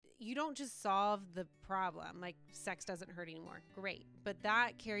you don't just solve the problem, like sex doesn't hurt anymore. Great. But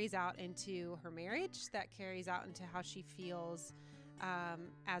that carries out into her marriage. That carries out into how she feels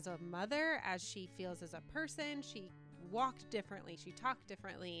as a mother, as she feels as a person. She walked differently. She talked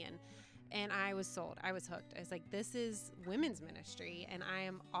differently. And I was sold. I was hooked. I was like, this is women's ministry, and I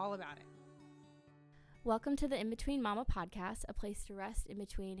am all about it. Welcome to the In Between Mama podcast, a place to rest in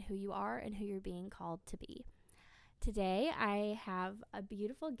between who you are and who you're being called to be. Today, I have a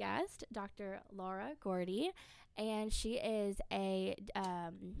beautiful guest, Dr. Laura Gordy, and she is a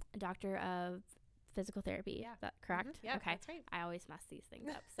doctor of physical therapy. Yeah. Is that correct? Mm-hmm. Yeah, okay. That's right. I always mess these things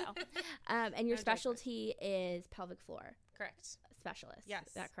up. So, and your specialty is pelvic floor. Correct. Specialist. Yes.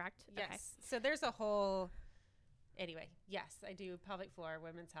 Is that correct? Yes. Okay. So there's a whole... Anyway, yes, I do pelvic floor,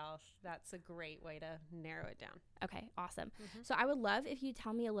 women's health. That's a great way to narrow it down. Okay, awesome. Mm-hmm. So I would love if you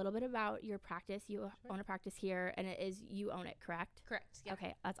tell me a little bit about your practice. You own a practice here, and you own it, correct? Correct. Yeah.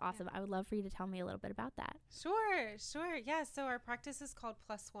 Okay, that's awesome. Yeah. I would love for you to tell me a little bit about that. Sure. Yeah, so our practice is called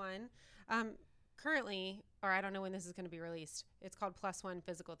Plus One. Currently, or I don't know when this is going to be released, it's called Plus One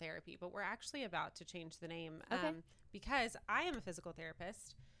Physical Therapy, but we're actually about to change the name because I am a physical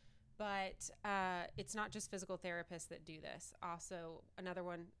therapist. But it's not just physical therapists that do this. Also, another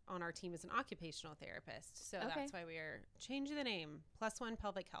one on our team is an occupational therapist. So that's why we are changing the name, Plus One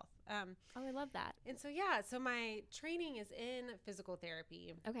Pelvic Health. I love that. And so, so my training is in physical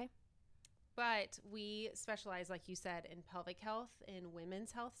therapy. Okay. But we specialize, like you said, in pelvic health, in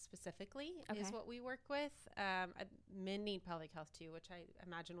women's health specifically is what we work with. Men need pelvic health too, which I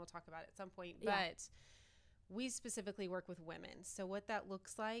imagine we'll talk about at some point. Yeah. But we specifically work with women. So what that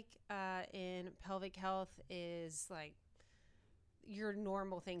looks like in pelvic health is like your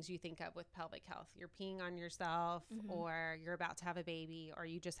normal things you think of with pelvic health. You're peeing on yourself, or you're about to have a baby, or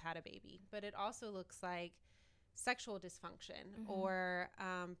you just had a baby. But it also looks like sexual dysfunction, or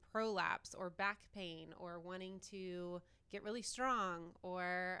prolapse, or back pain, or wanting to get really strong,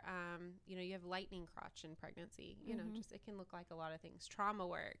 or you have lightning crotch in pregnancy. Just it can look like a lot of things. Trauma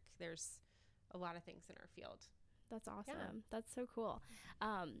work. There's a lot of things in our field. That's awesome. Yeah. That's so cool.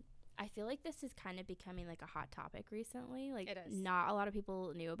 I feel like this is kind of becoming like a hot topic recently. Like, it is. Not a lot of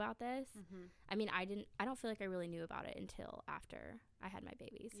people knew about this. I mean, I don't feel like I really knew about it until after I had my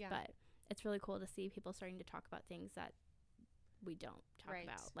babies. Yeah. But it's really cool to see people starting to talk about things that we don't talk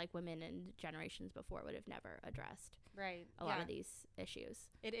about, like women and generations before would have never addressed a lot of these issues.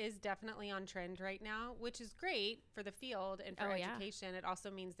 It is definitely on trend right now, which is great for the field and for education. It also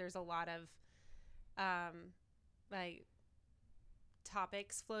means there's a lot of like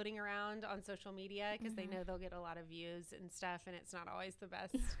topics floating around on social media because they know they'll get a lot of views and stuff, and it's not always the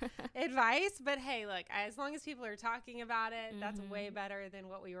best advice. But hey, look, as long as people are talking about it, that's way better than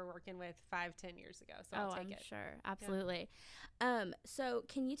what we were working with 5-10 years ago. So I'll take it. Sure. Absolutely. Yeah. So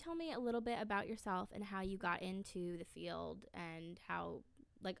can you tell me a little bit about yourself and how you got into the field and how,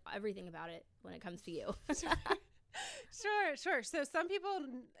 like, everything about it when it comes to you? Sure. So some people,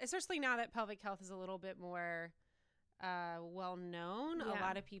 especially now that pelvic health is a little bit more well known, a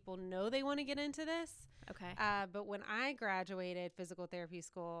lot of people know they want to get into this. Okay. But when I graduated physical therapy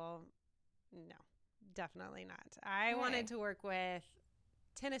school, no, definitely not. I wanted to work with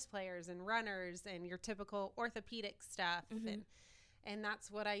tennis players and runners and your typical orthopedic stuff. And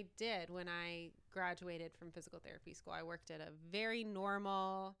that's what I did when I graduated from physical therapy school. I worked at a very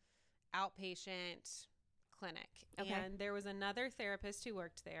normal outpatient clinic. And there was another therapist who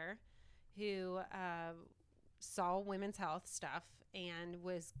worked there who saw women's health stuff and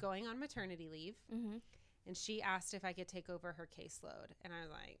was going on maternity leave. And she asked if I could take over her caseload. And I was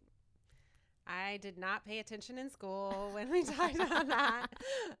like, I did not pay attention in school when we talked about that.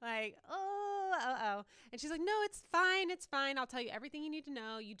 Like, oh. And she's like, no, it's fine. I'll tell you everything you need to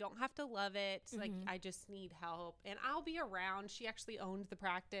know. You don't have to love it. Like, I just need help. And I'll be around. She actually owned the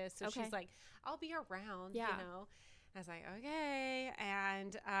practice. So she's like, I'll be around, you know. I was like, okay.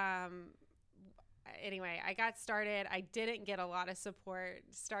 And anyway, I got started. I didn't get a lot of support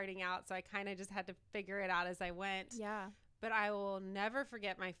starting out. So I kind of just had to figure it out as I went. Yeah. But I will never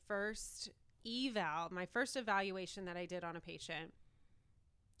forget my first evaluation that I did on a patient.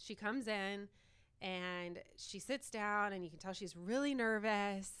 She comes in and she sits down and you can tell she's really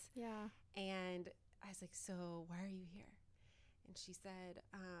nervous. Yeah. And I was like, so why are you here? And she said,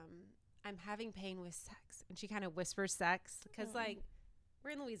 I'm having pain with sex. And she kind of whispers sex because like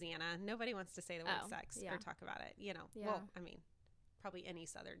we're in Louisiana. Nobody wants to say the word sex or talk about it, you know. Yeah. Well, I mean, probably any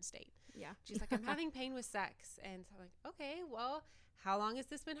southern state. Yeah. She's like, I'm having pain with sex. And so I'm like, okay, well, how long has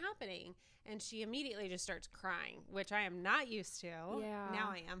this been happening? And she immediately just starts crying, which I am not used to. Yeah.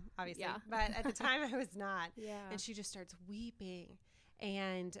 Now I am, obviously. Yeah. But at the time I was not. Yeah. And she just starts weeping.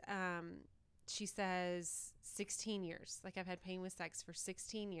 And she says 16 years. Like, I've had pain with sex for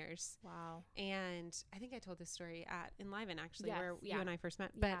 16 years. Wow. And I think I told this story at Enliven, actually, yes, where you and I first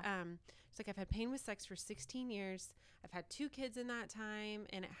met. But it's like, I've had pain with sex for 16 years. I've had 2 kids in that time,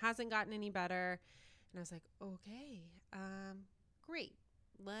 and it hasn't gotten any better. And I was like, okay, great.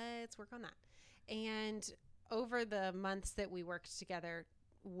 Let's work on that. And over the months that we worked together,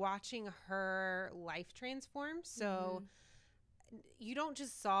 watching her life transform. So you don't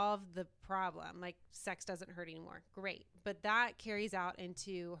just solve the problem, like sex doesn't hurt anymore. Great. But that carries out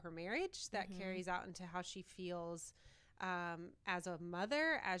into her marriage. That carries out into how she feels as a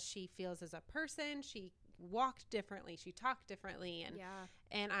mother, as she feels as a person. She walked differently. She talked differently.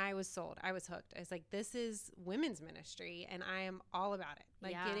 And I was sold. I was hooked. I was like, this is women's ministry, and I am all about it.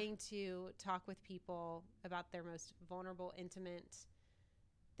 Like getting to talk with people about their most vulnerable, intimate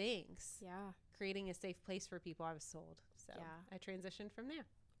things. Yeah. Creating a safe place for people. I was sold. So I transitioned from there.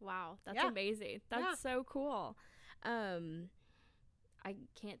 Wow. That's amazing. That's so cool. I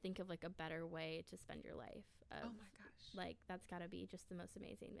can't think of like a better way to spend your life. Oh my gosh. Like, that's gotta be just the most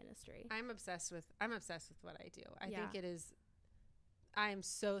amazing ministry. I'm obsessed with what I do. I think it is, I am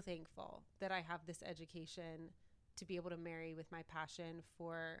so thankful that I have this education to be able to marry with my passion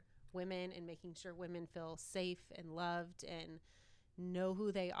for women and making sure women feel safe and loved and know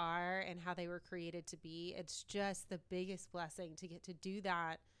who they are and how they were created to be. It's just the biggest blessing to get to do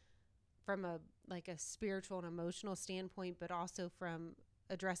that from a spiritual and emotional standpoint, but also from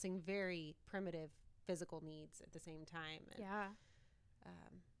addressing very primitive physical needs at the same time. And,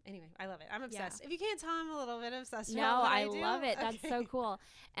 anyway, I love it. I'm obsessed. If you can't tell, I'm a little bit obsessed. No, I love it. That's so cool.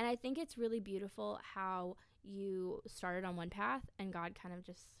 And I think it's really beautiful how you started on one path and God kind of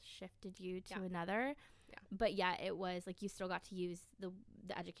just shifted you to another. Yeah. But it was like you still got to use the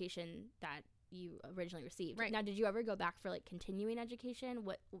education that you originally received. Right. Now, did you ever go back for like continuing education?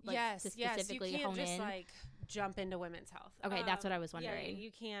 What? Like, yes. To specifically You can't hone just in? like jump into women's health. Okay, that's what I was wondering. Yeah,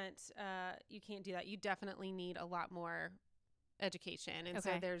 you can't do that. You definitely need a lot more education, and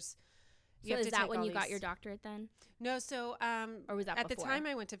so there's. So is that when you got your doctorate then? No, so or was that at before? The time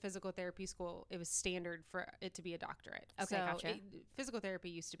I went to physical therapy school, it was standard for it to be a doctorate. Okay, so gotcha. Physical therapy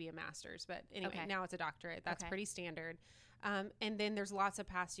used to be a master's, but anyway, now it's a doctorate. That's pretty standard. And then there's lots of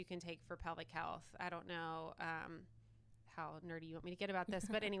paths you can take for pelvic health. I don't know how nerdy you want me to get about this,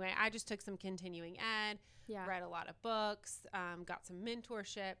 but anyway, I just took some continuing ed, read a lot of books, got some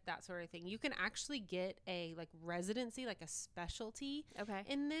mentorship, that sort of thing. You can actually get a like residency, like a specialty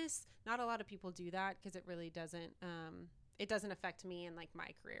in this. Not a lot of people do that because it really doesn't it doesn't affect me and like my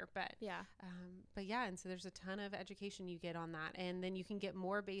career, but and so there's a ton of education you get on that, and then you can get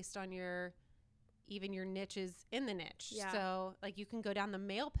more based on your niches in the niche. So like you can go down the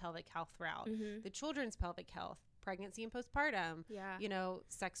male pelvic health route, the children's pelvic health, pregnancy and postpartum,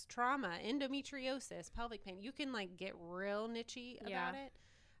 sex trauma, endometriosis, pelvic pain. You can like get real niche-y about it.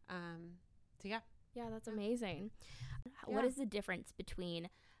 That's amazing. What is the difference between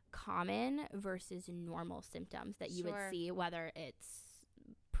common versus normal symptoms that you would see, whether it's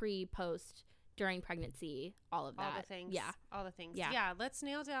pre, post, during pregnancy, all of that? All the things. All the things.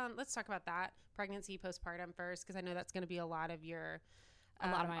 Let's talk about that. Pregnancy, postpartum first, because I know that's going to be a lot of your a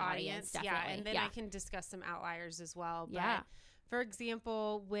lot of my audience, definitely. And then I can discuss some outliers as well. But for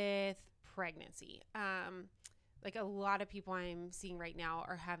example, with pregnancy, like a lot of people I'm seeing right now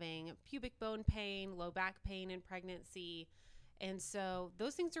are having pubic bone pain, low back pain in pregnancy. And so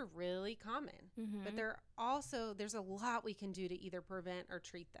those things are really common, but there's a lot we can do to either prevent or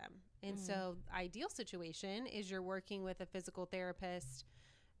treat them. And so ideal situation is you're working with a physical therapist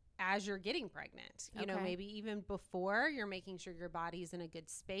as you're getting pregnant, you know, maybe even before, you're making sure your body's in a good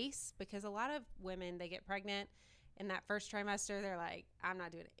space, because a lot of women, they get pregnant in that first trimester, they're like, I'm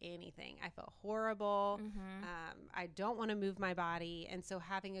not doing anything. I feel horrible. I don't want to move my body. And so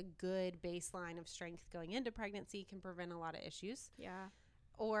having a good baseline of strength going into pregnancy can prevent a lot of issues.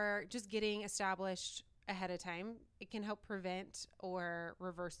 Or just getting established ahead of time, it can help prevent or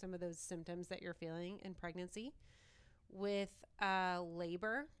reverse some of those symptoms that you're feeling in pregnancy. With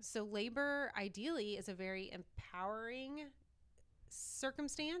labor. So labor ideally is a very empowering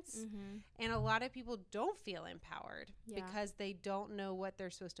circumstance, and a lot of people don't feel empowered because they don't know what they're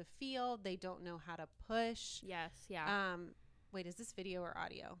supposed to feel. They don't know how to push. Wait, is this video or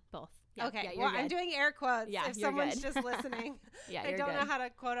audio? Both. Okay. Well, I'm doing air quotes if someone's good. just listening. They don't know how to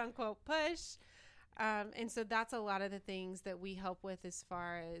quote unquote push. And so that's a lot of the things that we help with as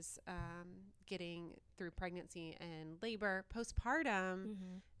far as getting through pregnancy and labor. Postpartum,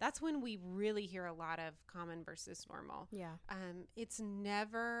 that's when we really hear a lot of common versus normal. It's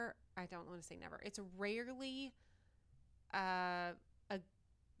never, I don't want to say never, it's rarely a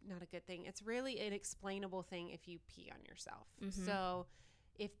not a good thing. It's really an explainable thing if you pee on yourself. So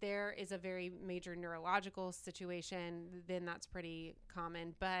if there is a very major neurological situation, then that's pretty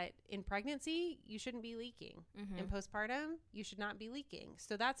common. But in pregnancy, you shouldn't be leaking. In postpartum, you should not be leaking.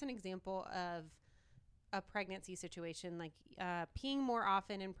 So that's an example of a pregnancy situation, like peeing more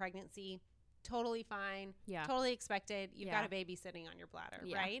often in pregnancy, totally fine, totally expected. You've got a baby sitting on your bladder,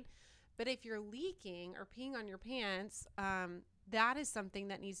 right? But if you're leaking or peeing on your pants, that is something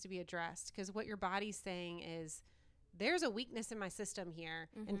that needs to be addressed, because what your body's saying is, there's a weakness in my system here,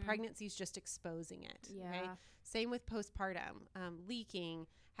 and pregnancy is just exposing it. Right? Same with postpartum, leaking,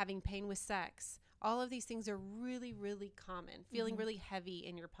 having pain with sex. All of these things are really, really common. Feeling really heavy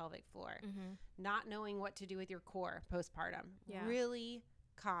in your pelvic floor, not knowing what to do with your core postpartum, really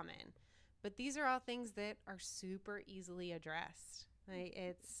common. But these are all things that are super easily addressed. Like,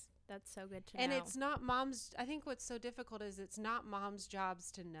 that's so good to know. And it's not mom's. I think what's so difficult is it's not mom's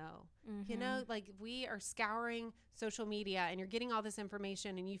jobs to know. You know, like, we are scouring social media and you're getting all this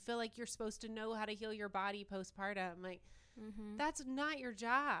information and you feel like you're supposed to know how to heal your body postpartum. Like, that's not your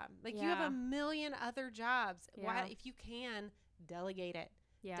job. Like, you have a million other jobs. Why, if you can, delegate it.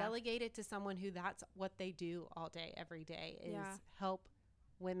 Delegate it to someone who that's what they do all day, every day, is help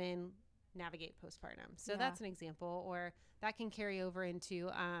women navigate postpartum. So that's an example. Or that can carry over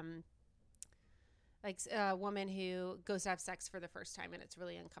into like a woman who goes to have sex for the first time and it's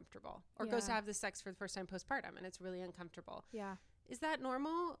really uncomfortable, or goes to have the sex for the first time postpartum and it's really uncomfortable. Is that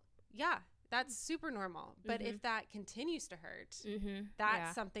normal? That's super normal. But if that continues to hurt,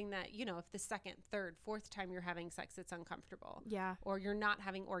 that's something that, you know, if the second, third, fourth time you're having sex, it's uncomfortable, or you're not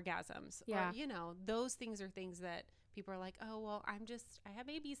having orgasms, or, you know, those things are things that people are like, oh, well, I have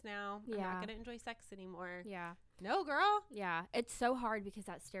babies now. I'm not going to enjoy sex anymore. No, girl. It's so hard because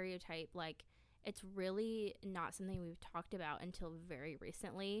that stereotype, like, it's really not something we've talked about until very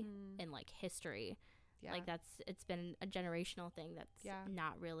recently in, like, history. Like, it's been a generational thing that's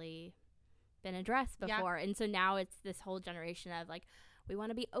not really been addressed before. And so now it's this whole generation of, like, we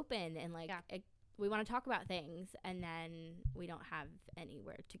want to be open and, like, we want to talk about things, and then we don't have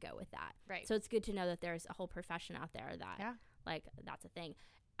anywhere to go with that. Right. So it's good to know that there's a whole profession out there that, like, that's a thing.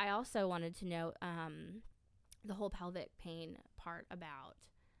 I also wanted to note the whole pelvic pain part about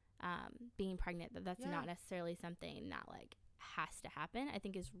being pregnant, that's not necessarily something that, like, has to happen, I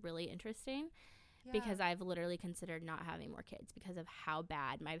think is really interesting. Because I've literally considered not having more kids because of how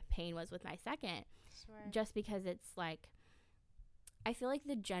bad my pain was with my second. Just because it's like, I feel like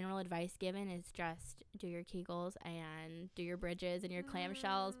the general advice given is just do your Kegels and do your bridges and your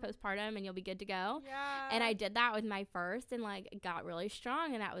clamshells postpartum and you'll be good to go. And I did that with my first and, like, got really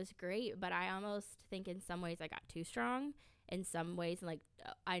strong, and that was great. But I almost think in some ways I got too strong. In some ways, like,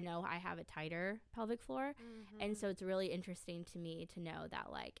 I know I have a tighter pelvic floor. And so it's really interesting to me to know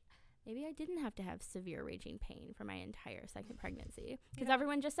that, like, maybe I didn't have to have severe raging pain for my entire second pregnancy, because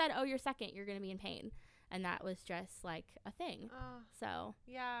everyone just said, oh, you're second, you're going to be in pain. And that was just, like, a thing. So.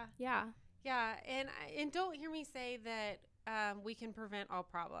 And don't hear me say that we can prevent all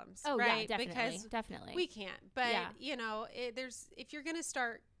problems. Oh, right? Yeah, because definitely. We can't. But, you know, if you're going to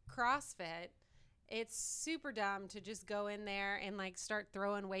start CrossFit, it's super dumb to just go in there and, like, start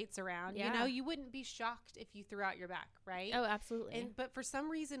throwing weights around. You know, you wouldn't be shocked if you threw out your back, right? Oh, absolutely. But for some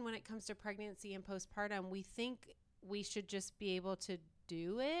reason, when it comes to pregnancy and postpartum, we think we should just be able to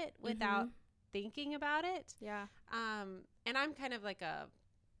do it without thinking about it. And I'm kind of like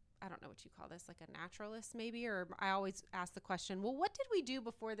I don't know what you call this, like a naturalist maybe, or I always ask the question, well, what did we do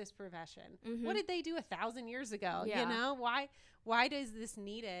before this profession? What did they do 1,000 years ago? You know, why does this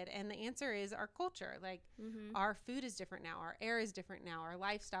need it? And the answer is our culture. Like, our food is different now. Our air is different now. Our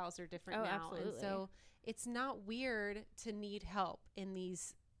lifestyles are different now. Absolutely. And so it's not weird to need help in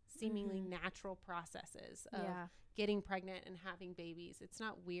these seemingly natural processes of getting pregnant and having babies. It's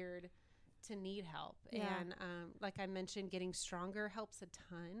not weird to need help. And like I mentioned, getting stronger helps a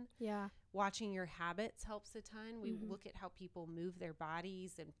ton. Watching your habits helps a ton. We look at how people move their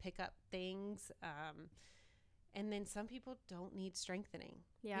bodies and pick up things. And then some people don't need strengthening.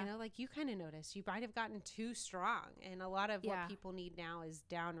 You know, like you kind of noticed you might have gotten too strong. And a lot of what people need now is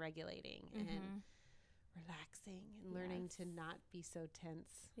down regulating and relaxing and learning to not be so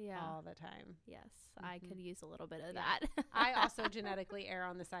tense all the time. I could use a little bit of that. I also genetically err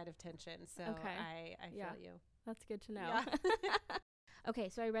on the side of tension, so I feel you. That's good to know. Okay,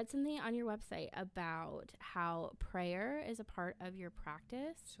 so I read something on your website about how prayer is a part of your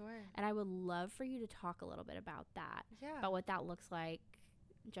practice. And I would love for you to talk a little bit about that, about what that looks like,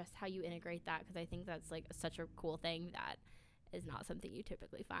 just how you integrate that, because I think that's, like, such a cool thing that is not something you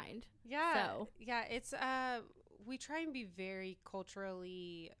typically find. It's we try and be very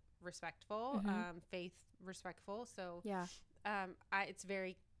culturally respectful, faith respectful. So it's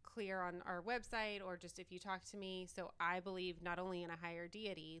very clear on our website, or just if you talk to me. So I believe not only in a higher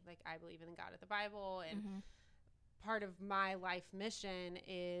deity, like I believe in the God of the Bible, and part of my life mission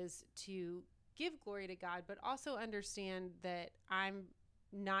is to give glory to God, but also understand that I'm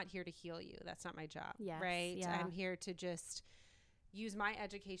not here to heal you. That's not my job, right? Yeah. I'm here to just use my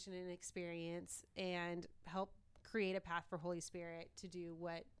education and experience and help create a path for Holy Spirit to do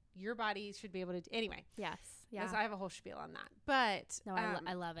what your body should be able to do. Anyway. Yes. Yeah. I have a whole spiel on that. But no,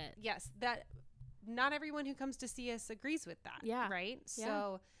 I love it. Yes. That not everyone who comes to see us agrees with that. Yeah. Right. Yeah.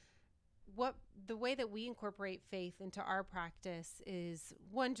 So the way that we incorporate faith into our practice is,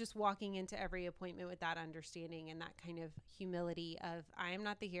 one, just walking into every appointment with that understanding and that kind of humility of, I am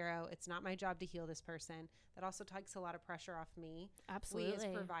not the hero. It's not my job to heal this person. That also takes a lot of pressure off me. Absolutely.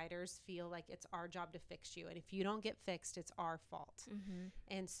 We as providers feel like it's our job to fix you. And if you don't get fixed, it's our fault.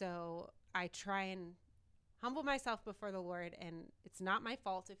 And so I try and humble myself before the Lord, and it's not my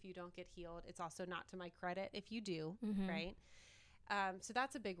fault if you don't get healed. It's also not to my credit if you do, right? So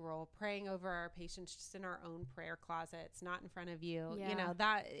that's a big role, praying over our patients just in our own prayer closets, not in front of you, you know,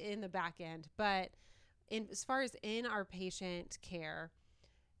 that in the back end. But as far as in our patient care,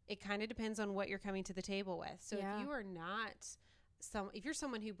 it kind of depends on what you're coming to the table with. So if you are not if you're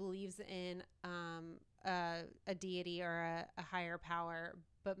someone who believes in a deity or a higher power,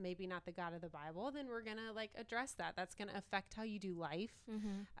 but maybe not the God of the Bible, then we're going to like address that. That's going to affect how you do life.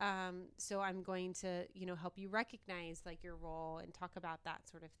 So I'm going to, help you recognize like your role and talk about that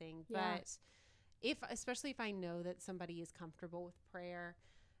sort of thing. Yeah. But especially if I know that somebody is comfortable with prayer,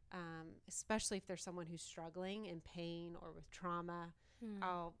 especially if there's someone who's struggling in pain or with trauma,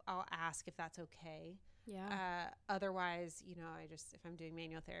 I'll ask if that's okay. Yeah. Otherwise, if I'm doing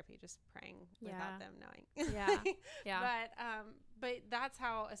manual therapy, just praying without them knowing. Yeah. But that's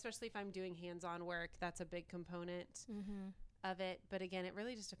how, especially if I'm doing hands-on work, that's a big component of it. But again, it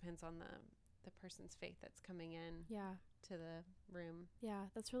really just depends on the person's faith that's coming in to the room. Yeah,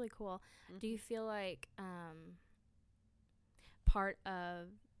 that's really cool. Do you feel like part of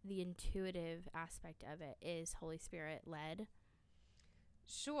the intuitive aspect of it is Holy Spirit led?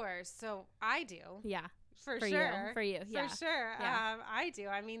 Sure. So I do. Yeah. For sure. For you. Yeah. For sure. Yeah. I do.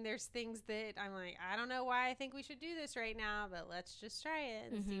 I mean, there's things that I'm like, I don't know why I think we should do this right now, but let's just try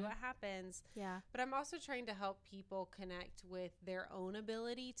it and see what happens. Yeah. But I'm also trying to help people connect with their own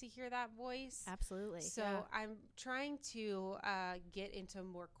ability to hear that voice. Absolutely. So I'm trying to get into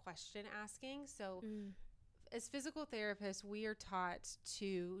more question asking. So as physical therapists, we are taught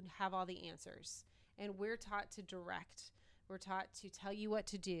to have all the answers, and we're taught to direct. We're taught to tell you what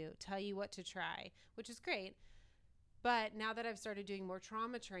to do, tell you what to try, which is great. But now that I've started doing more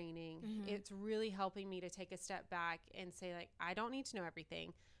trauma training, it's really helping me to take a step back and say, like, I don't need to know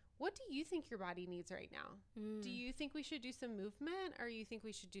everything. What do you think your body needs right now? Do you think we should do some movement, or you think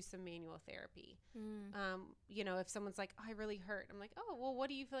we should do some manual therapy? If someone's like, oh, I really hurt, I'm like, oh, well, what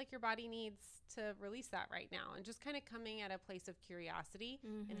do you feel like your body needs to release that right now? And just kind of coming at a place of curiosity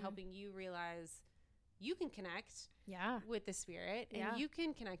and helping you realize you can connect with the Spirit, and you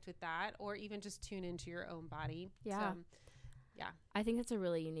can connect with that, or even just tune into your own body. Yeah. So, I think that's a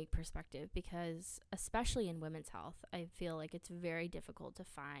really unique perspective, because especially in women's health, I feel like it's very difficult to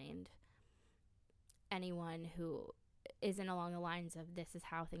find anyone who isn't along the lines of this is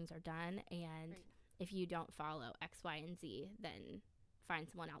how things are done. And if you don't follow X, Y, and Z, then find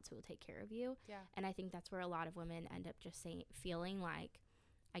someone else who will take care of you. Yeah. And I think that's where a lot of women end up just feeling like,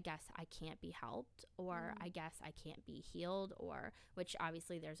 I guess I can't be helped, or I guess I can't be healed, which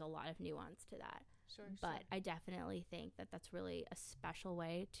obviously there's a lot of nuance to that. Sure. But I definitely think that that's really a special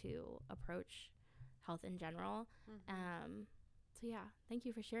way to approach health in general. So yeah, thank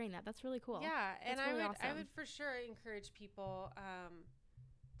you for sharing that. That's really cool. Yeah. That's and really I would for sure encourage people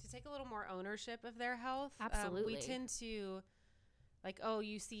to take a little more ownership of their health. Absolutely. We tend to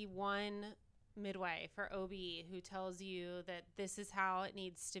you see one midwife or OB who tells you that this is how it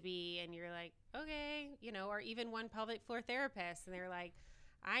needs to be, and you're like, okay, or even one pelvic floor therapist, and they're like,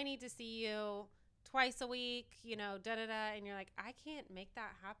 I need to see you twice a week, and you're like, I can't make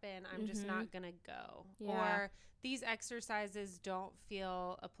that happen. I'm just not gonna go. Or these exercises don't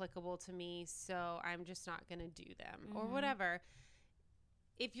feel applicable to me, so I'm just not gonna do them, or whatever.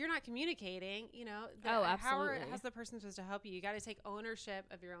 If you're not communicating, absolutely. how's the person supposed to help you? You got to take ownership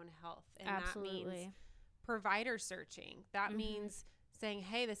of your own health. And absolutely. That means provider searching. That means saying,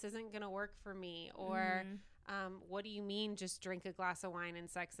 hey, this isn't going to work for me. Or what do you mean just drink a glass of wine and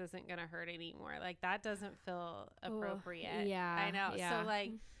sex isn't going to hurt anymore? Like, that doesn't feel appropriate. Yeah. I know. Yeah. So,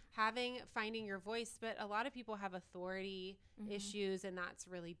 finding your voice. But a lot of people have authority issues, and that's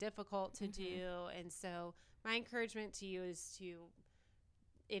really difficult to do. And so my encouragement to you is to,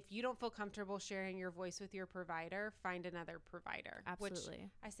 if you don't feel comfortable sharing your voice with your provider, find another provider. Absolutely. Which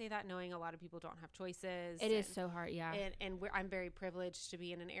I say that knowing a lot of people don't have choices. It is so hard, yeah. And I'm very privileged to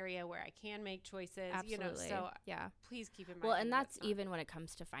be in an area where I can make choices. Absolutely. So yeah. Please keep in mind. Well, and that's even when it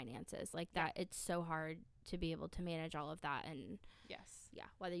comes to finances. Like that, it's so hard to be able to manage all of that. And yes. Yeah,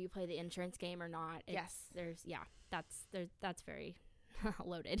 whether you play the insurance game or not. That's very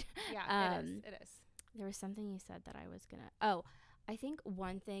loaded. Yeah, it is. There was something you said that I was going to, I think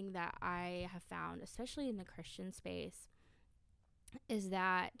one thing that I have found, especially in the Christian space, is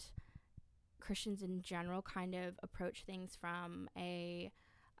that Christians in general kind of approach things from the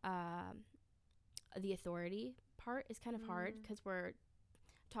authority part is kind of hard because we're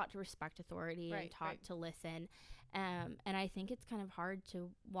taught to respect authority and taught to listen. And I think it's kind of hard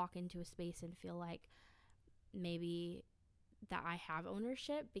to walk into a space and feel like maybe that I have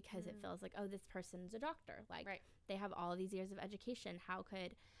ownership because it feels like, oh, this person's a doctor. Like they have all of these years of education. How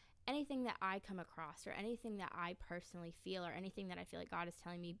could anything that I come across or anything that I personally feel or anything that I feel like God is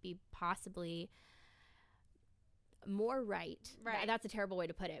telling me be possibly more right? That's a terrible way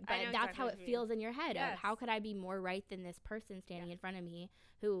to put it, but that's how it feels in your head. Of how could I be more right than this person standing in front of me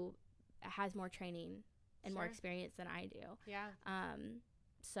who has more training and more experience than I do? Yeah.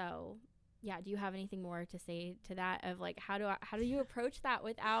 So yeah, do you have anything more to say to that of like how do you approach that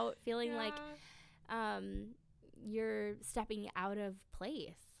without feeling like you're stepping out of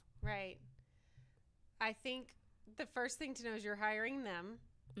place? Right. I think the first thing to know is you're hiring them.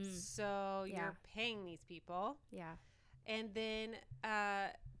 So you're paying these people. Yeah. And then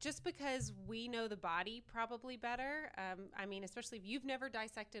just because we know the body probably better, I mean, especially if you've never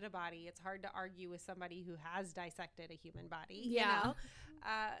dissected a body, it's hard to argue with somebody who has dissected a human body. Yeah. You know?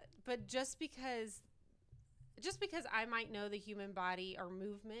 But just because I might know the human body or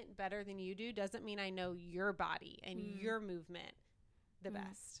movement better than you do doesn't mean I know your body and your movement the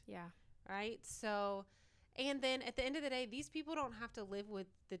best. Yeah. Right? So, and then at the end of the day, these people don't have to live with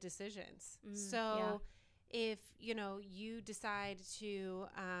the decisions. So if, you decide to,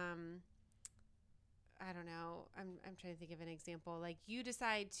 I don't know, I'm trying to think of an example. Like you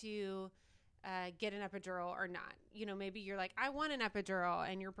decide to get an epidural or not. Maybe you're like, I want an epidural,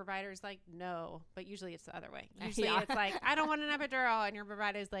 and your provider's like, no. But usually it's the other way. Usually it's like, I don't want an epidural, and your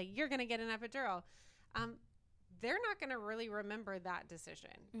provider's like, you're going to get an epidural. They're not going to really remember that decision.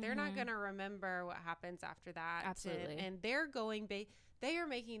 They're not going to remember what happens after that. Absolutely. And they're they are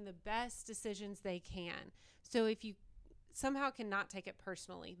making the best decisions they can. So if you somehow cannot take it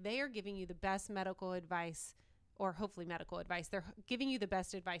personally, they are giving you the best medical advice, or hopefully medical advice. They're giving you the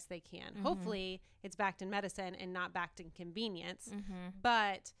best advice they can. Hopefully it's backed in medicine and not backed in convenience,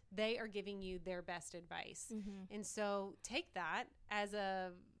 but they are giving you their best advice. And so take that as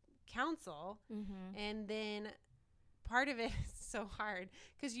a counsel. And then part of it is so hard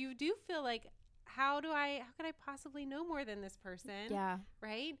because you do feel like, how could I possibly know more than this person? Yeah.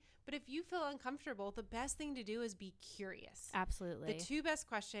 Right. But if you feel uncomfortable, the best thing to do is be curious. Absolutely. The two best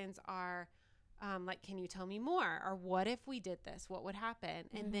questions are, like, can you tell me more? Or what if we did this? What would happen?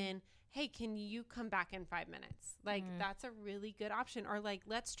 And then, hey, can you come back in 5 minutes? Like, that's a really good option. Or like,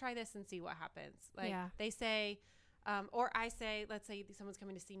 let's try this and see what happens. Like they say, or I say, let's say someone's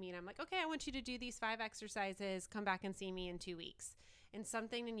coming to see me and I'm like, okay, I want you to do these 5 exercises. Come back and see me in 2 weeks. And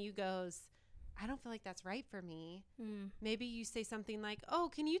something in you goes, I don't feel like that's right for me. Maybe you say something like,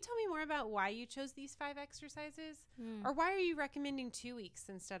 oh, can you tell me more about why you chose these 5 exercises? Or why are you recommending 2 weeks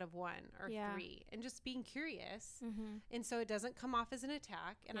instead of 1 or 3? And just being curious. And so it doesn't come off as an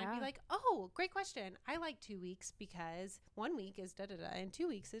attack. And I'd be like, oh, great question. I like 2 weeks because 1 week is da-da-da and 2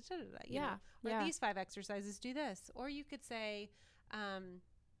 weeks is da-da-da. You know? Or these 5 exercises do this. Or you could say,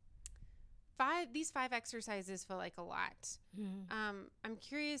 these 5 exercises feel like a lot. I'm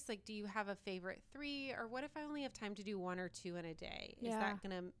curious, like, do you have a favorite 3? Or what if I only have time to do 1 or 2 in a day? Is that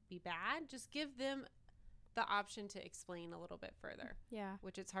going to be bad? Just give them the option to explain a little bit further. Yeah.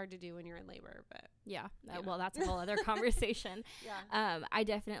 Which it's hard to do when you're in labor, but. Yeah. Well, that's a whole other conversation. I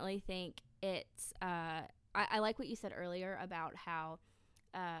definitely think it's, I like what you said earlier about how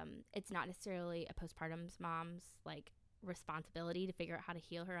it's not necessarily a postpartum mom's, like, responsibility to figure out how to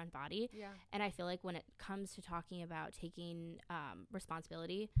heal her own body. And I feel like when it comes to talking about taking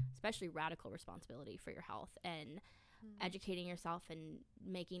responsibility, especially radical responsibility for your health and educating yourself and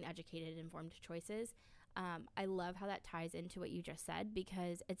making educated, informed choices, I love how that ties into what you just said,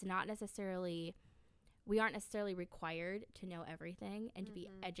 because it's not necessarily, we aren't necessarily required to know everything and to be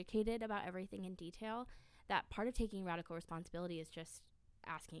educated about everything in detail. That part of taking radical responsibility is just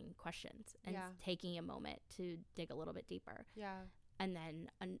asking questions and taking a moment to dig a little bit deeper. Yeah. And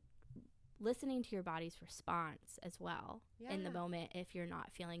then listening to your body's response as well in the moment if you're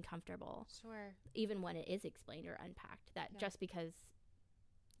not feeling comfortable. Sure. Even when it is explained or unpacked. That just because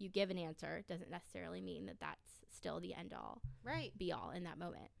you give an answer doesn't necessarily mean that that's still the end all. Right. Be all in that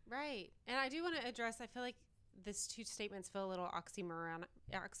moment. Right. And I do want to address, I feel like these two statements feel a little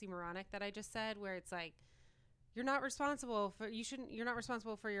oxymoronic that I just said, where it's like, you're not responsible for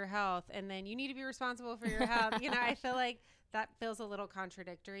your health, and then you need to be responsible for your health. I feel like that feels a little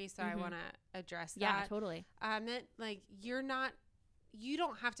contradictory. So I want to address that. Yeah, totally. Like you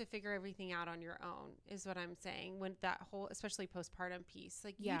don't have to figure everything out on your own is what I'm saying, when that whole, especially postpartum piece,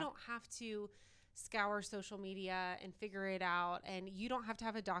 like you don't have to scour social media and figure it out. And you don't have to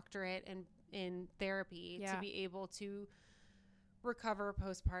have a doctorate in therapy to be able to recover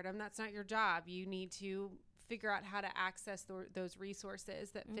postpartum. That's not your job. You need to figure out how to access those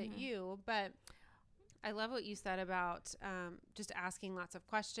resources that fit you. But I love what you said about just asking lots of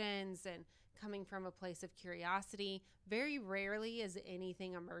questions and coming from a place of curiosity. Very rarely is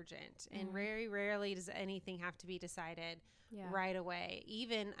anything emergent, and very rarely does anything have to be decided right away.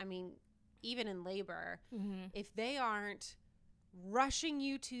 Even in labor, if they aren't rushing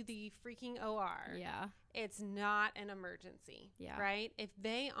you to the freaking OR, it's not an emergency, right? If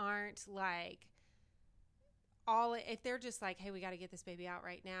they aren't like if they're just like, hey, we got to get this baby out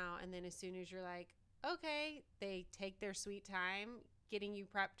right now, and then as soon as you're like, okay, they take their sweet time getting you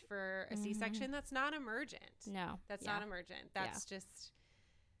prepped for a C-section, that's not emergent. No, that's not emergent. That's just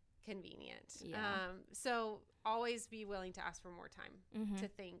convenient. Yeah. So always be willing to ask for more time to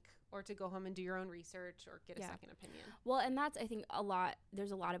think, or to go home and do your own research or get a second opinion. Well, and that's, I think,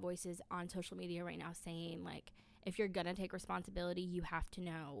 there's a lot of voices on social media right now saying, like, if you're going to take responsibility, you have to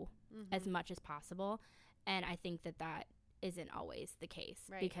know as much as possible. And I think that isn't always the case,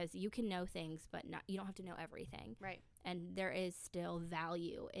 because you can know things, but you don't have to know everything. Right. And there is still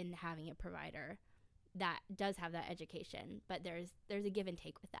value in having a provider that does have that education, but there's a give and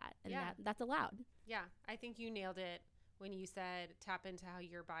take with that, and that's allowed. Yeah, I think you nailed it when you said tap into how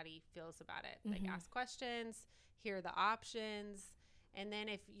your body feels about it. Like, ask questions, hear the options. And then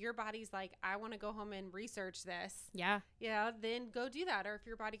if your body's like, I want to go home and research this, then go do that. Or if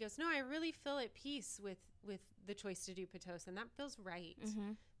your body goes, no, I really feel at peace with the choice to do Pitocin, that feels right,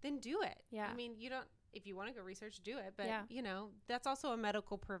 then do it. Yeah. I mean, if you want to go research, do it. But, that's also a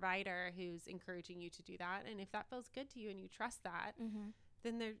medical provider who's encouraging you to do that. And if that feels good to you and you trust that,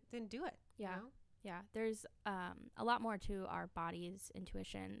 then do it. Yeah. You know? Yeah. There's a lot more to our body's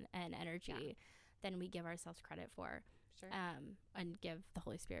intuition and energy than we give ourselves credit for. Sure. And give the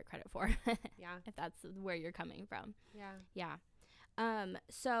Holy Spirit credit for. If that's where you're coming from. Yeah.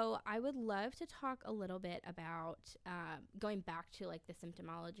 So I would love to talk a little bit about going back to like the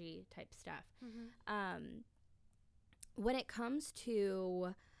symptomology type stuff. When it comes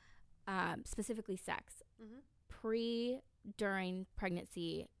to specifically sex, pre, during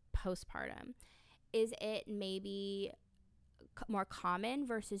pregnancy, postpartum, is it maybe more common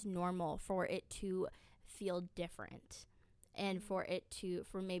versus normal for it to feel different? And for you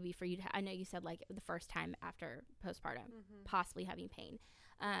to, I know you said like the first time after postpartum, possibly having pain.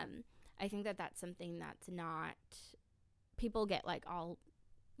 I think that's something that's not, people get like all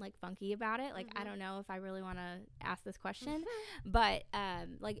like funky about it. Like, I don't know if I really want to ask this question, but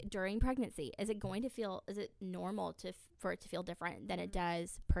like during pregnancy, is it normal for it to feel different than it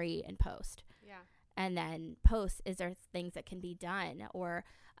does pre and post? Yeah. And then post, is there things that can be done, or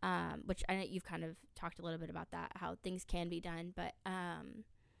which I know you've kind of talked a little bit about that, how things can be done, but I'm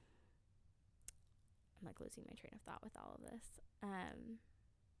like losing my train of thought with all of this.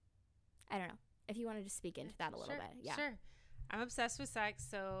 I don't know if you wanted to speak into that a little bit. Yeah, sure. I'm obsessed with sex,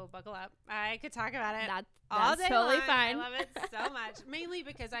 so buckle up. I could talk about it all day totally long. Fine. I love it so much, mainly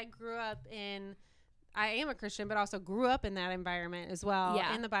because I am a Christian, but also grew up in that environment as well,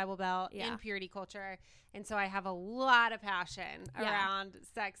 in the Bible Belt, in purity culture. And so I have a lot of passion around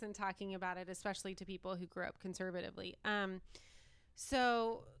sex and talking about it, especially to people who grew up conservatively.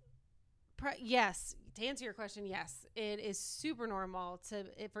 Yes, to answer your question, yes, it is super normal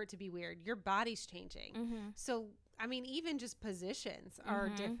for it to be weird. Your body's changing. So, I mean, even just positions are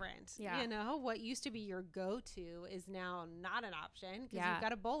different. Yeah. What used to be your go-to is now not an option because you've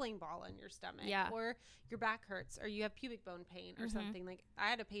got a bowling ball in your stomach, or your back hurts, or you have pubic bone pain or something. Like, I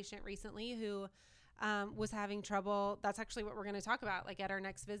had a patient recently who was having trouble. That's actually what we're going to talk about, like at our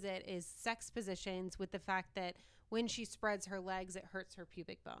next visit, is sex positions, with the fact that when she spreads her legs, it hurts her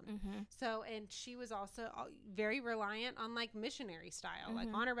pubic bone. Mm-hmm. So, and she was also very reliant on like missionary style, mm-hmm. like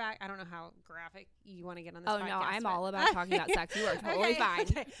on her back. I don't know how graphic you want to get on this podcast. Oh, no, I'm all about talking about sex. You are totally fine.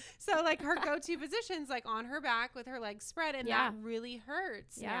 Okay. So like her go-to position's like on her back with her legs spread, and that really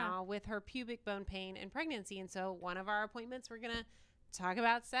hurts now with her pubic bone pain and pregnancy. And so one of our appointments, we're going to talk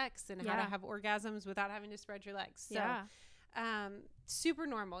about sex and how to have orgasms without having to spread your legs. So super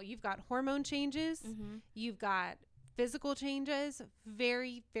normal. You've got hormone changes. Mm-hmm. You've got physical changes.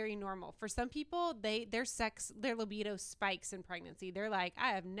 Very, very normal. For some people, their libido spikes in pregnancy. They're like, I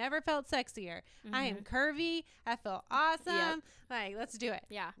have never felt sexier. Mm-hmm. I am curvy. I feel awesome. Yep. Like, let's do it.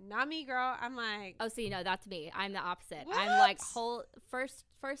 Yeah. Not me, girl. I'm like, oh, see, no, that's me. I'm the opposite. What? I'm like whole first,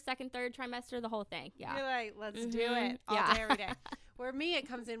 second, third trimester, the whole thing. Yeah. You're like, let's do it all day, every day. Where me, it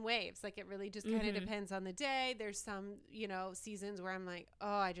comes in waves. Like, it really just kind of depends on the day. There's some, seasons where I'm like, oh,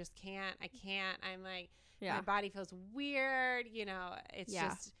 I just can't. I'm like, my body feels weird. It's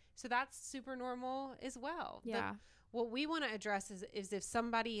just, so that's super normal as well. Yeah. What we want to address is if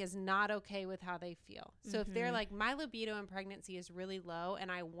somebody is not okay with how they feel. So if they're like, my libido in pregnancy is really low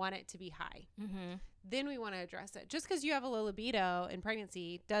and I want it to be high, then we want to address it. Just because you have a low libido in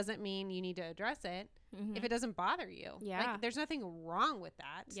pregnancy doesn't mean you need to address it if it doesn't bother you. Yeah. Like, there's nothing wrong with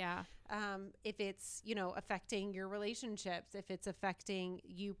that. Yeah. If it's, affecting your relationships, if it's affecting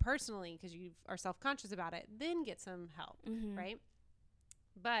you personally because you are self-conscious about it, then get some help, right?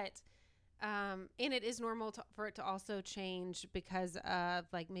 But and it is normal for it to also change because of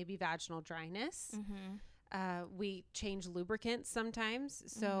like maybe vaginal dryness. We change lubricants sometimes.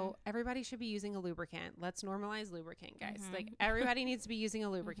 So everybody should be using a lubricant. Let's normalize lubricant, guys. Like, everybody needs to be using a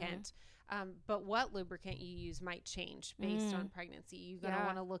lubricant. But what lubricant you use might change based on pregnancy. You're going to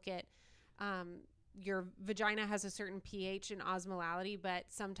want to look at your vagina has a certain pH and osmolality, but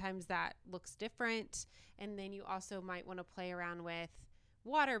sometimes that looks different. And then you also might want to play around with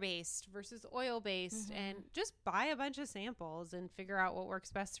water-based versus oil-based and just buy a bunch of samples and figure out what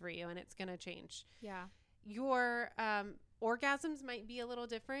works best for you, and it's going to change. Yeah. Your orgasms might be a little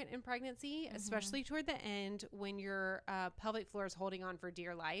different in pregnancy, especially toward the end when your pelvic floor is holding on for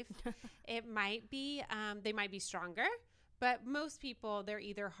dear life. It might be, they might be stronger, but most people, they're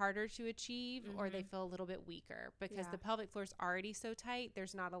either harder to achieve or they feel a little bit weaker because the pelvic floor is already so tight.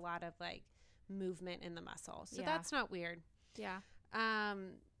 There's not a lot of like movement in the muscle. So that's not weird. Yeah.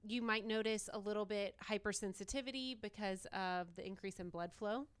 You might notice a little bit hypersensitivity because of the increase in blood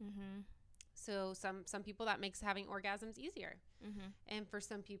flow. So some people, that makes having orgasms easier. And for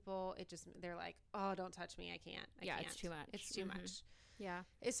some people, they're like, oh, don't touch me. I can't. It's too much. It's too much. Yeah.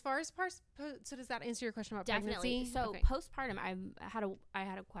 As far as so does that answer your question about Definitely. pregnancy? So postpartum, I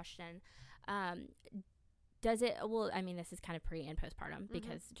had a question. Does it, well, I mean, this is kind of pre and postpartum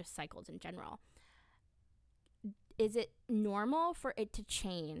because just cycles in general. Is it normal for it to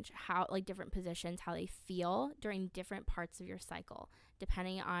change how, like, different positions, how they feel during different parts of your cycle,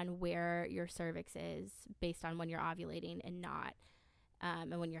 depending on where your cervix is based on when you're ovulating and not,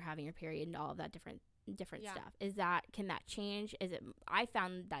 and when you're having your period and all of that different stuff? Can that change? I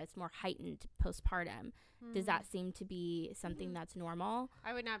found that it's more heightened postpartum. Does that seem to be something that's normal?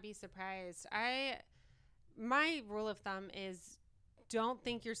 I would not be surprised. My rule of thumb is, don't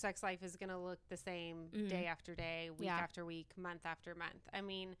think your sex life is going to look the same day after day, week after week, month after month. I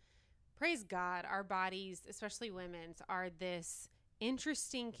mean, praise God, our bodies, especially women's, are this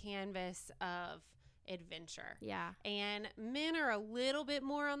interesting canvas of adventure. Yeah. And men are a little bit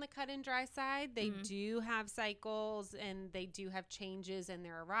more on the cut and dry side. They do have cycles and they do have changes in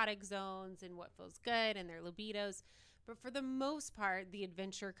their erotic zones and what feels good and their libidos. But for the most part, the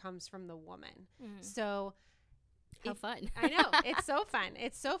adventure comes from the woman. So how fun. I know. It's so fun.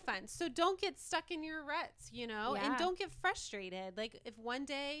 It's so fun. So don't get stuck in your ruts, and don't get frustrated. Like, if one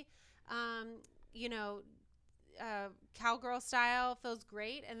day, cowgirl style feels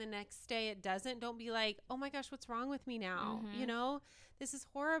great and the next day it doesn't, don't be like, oh my gosh, what's wrong with me now? This is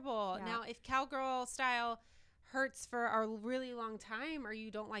horrible. Yeah. Now, if cowgirl style hurts for a really long time, or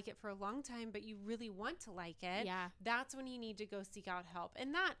you don't like it for a long time, but you really want to like it, that's when you need to go seek out help.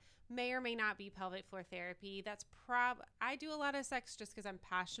 And that may or may not be pelvic floor therapy. That's I do a lot of sex just because I'm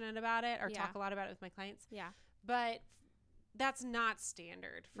passionate about it, or talk a lot about it with my clients. Yeah. But that's not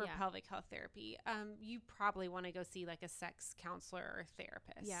standard for pelvic health therapy. You probably want to go see like a sex counselor or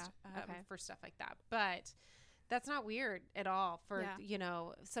therapist for stuff like that. But that's not weird at all. For,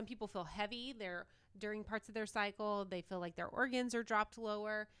 some people feel heavy. During parts of their cycle, they feel like their organs are dropped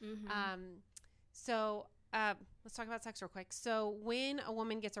lower. So let's talk about sex real quick. So when a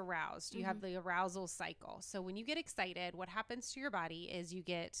woman gets aroused, you have the arousal cycle. So when you get excited, what happens to your body is you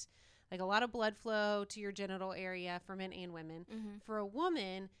get like a lot of blood flow to your genital area for men and women. For a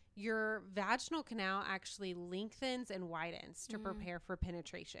woman, your vaginal canal actually lengthens and widens to prepare for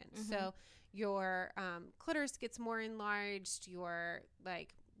penetration. So your clitoris gets more enlarged, your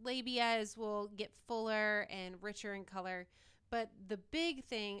like labias will get fuller and richer in color. But the big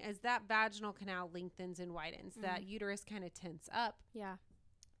thing is that vaginal canal lengthens and widens. That uterus kind of tense up. Yeah.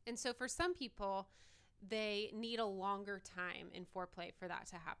 And so for some people, they need a longer time in foreplay for that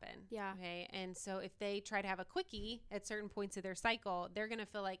to happen. Yeah. Okay. And so if they try to have a quickie at certain points of their cycle, they're going to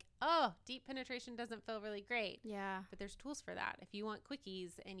feel like, oh, deep penetration doesn't feel really great. Yeah. But there's tools for that. If you want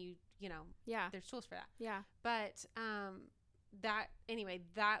quickies and you know, there's tools for that. Yeah. But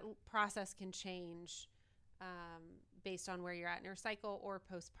that process can change based on where you're at in your cycle or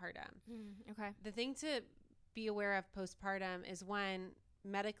postpartum. Okay. The thing to be aware of postpartum is, one,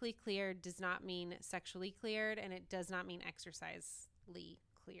 medically cleared does not mean sexually cleared, and it does not mean exercisely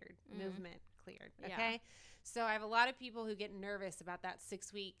cleared, movement cleared. Okay. So I have a lot of people who get nervous about that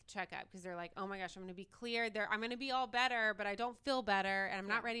 6-week checkup because they're like, oh my gosh, I'm going to be cleared. I'm going to be all better, but I don't feel better, and I'm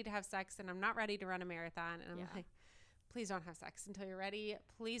not ready to have sex, and I'm not ready to run a marathon. And I'm like, please don't have sex until you're ready.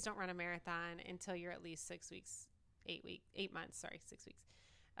 Please don't run a marathon until you're at least 6 weeks. 8 months, 6 weeks,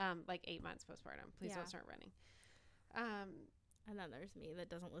 like 8 months postpartum. Please don't start running. And then there's me that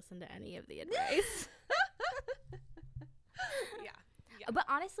doesn't listen to any of the advice. Yeah. But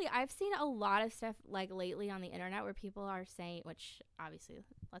honestly, I've seen a lot of stuff like lately on the internet where people are saying, which obviously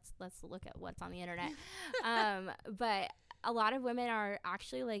let's look at what's on the internet. But a lot of women are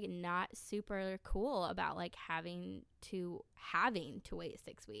actually like not super cool about like having to wait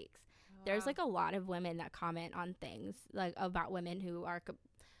 6 weeks. There's like a lot of women that comment on things like about women who are,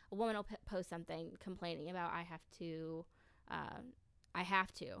 a woman will post something complaining about, I have to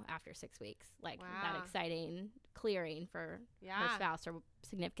after 6 weeks, like that exciting clearing for her spouse or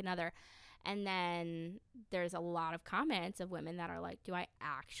significant other. And then there's a lot of comments of women that are like, do I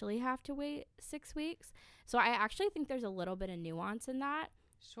actually have to wait 6 weeks? So I actually think there's a little bit of nuance in that.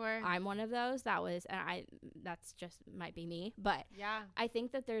 Sure. I'm one of those that's just might be me, but I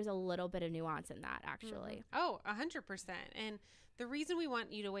think that there's a little bit of nuance in that actually. Oh, 100%. And the reason we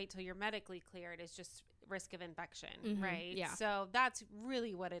want you to wait till you're medically cleared is just risk of infection, right? Yeah. So that's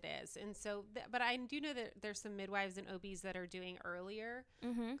really what it is. And so, but I do know that there's some midwives and OBs that are doing earlier,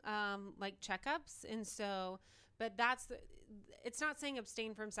 like checkups. And so, but it's not saying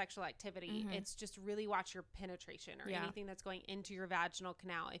abstain from sexual activity. It's just really watch your penetration or anything that's going into your vaginal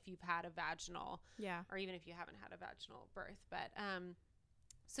canal if you've had a vaginal, or even if you haven't had a vaginal birth. But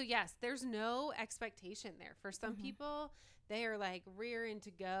so yes, there's no expectation there. For some people, they are like rearing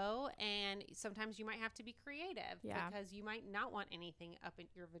to go, and sometimes you might have to be creative because you might not want anything up in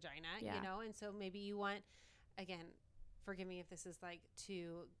your vagina, you know, and so maybe you want, again, forgive me if this is like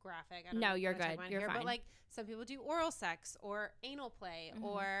too graphic. No, you're good. You're fine. But like some people do oral sex or anal play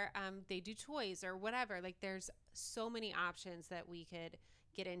or they do toys or whatever. Like there's so many options that we could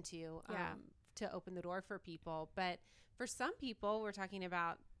get into to open the door for people. But for some people, we're talking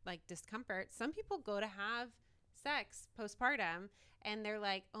about like discomfort. Some people go to have sex postpartum and they're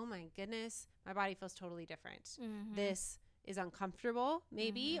like, oh my goodness, my body feels totally different. This is uncomfortable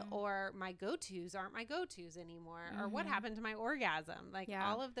maybe, or my go-tos aren't my go-tos anymore, or what happened to my orgasm? Like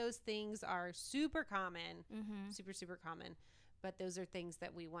all of those things are super common, super common, but those are things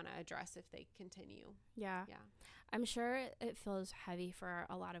that we want to address if they continue. Yeah. I'm sure it feels heavy for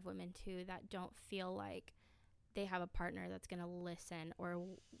a lot of women too that don't feel like they have a partner that's going to listen or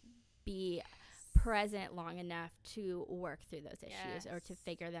be present long enough to work through those issues or to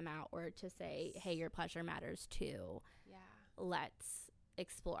figure them out or to say, hey, your pleasure matters too. Let's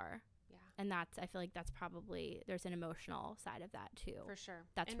explore. And I feel like that's probably, there's an emotional side of that too. For sure.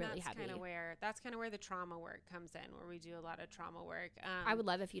 That's really heavy. That's kind of where the trauma work comes in, where we do a lot of trauma work. I would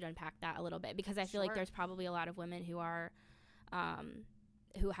love if you'd unpack that a little bit, because I feel like there's probably a lot of women who are,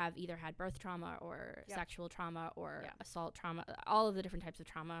 who have either had birth trauma or sexual trauma or assault trauma, all of the different types of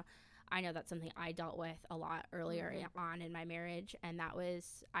trauma. I know that's something I dealt with a lot earlier on in my marriage, and that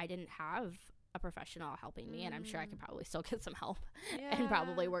was, I didn't have a professional helping me, and I'm sure I could probably still get some help and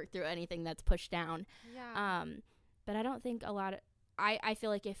probably work through anything that's pushed down. But I don't think a lot of, I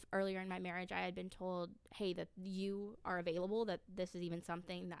feel like if earlier in my marriage I had been told, hey, that you are available, that this is even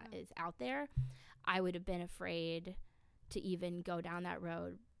something that is out there, I would have been afraid to even go down that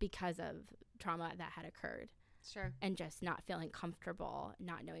road because of trauma that had occurred. Sure. And just not feeling comfortable,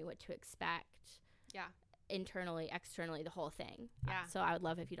 not knowing what to expect. internally, externally, the whole thing. Yeah. So I would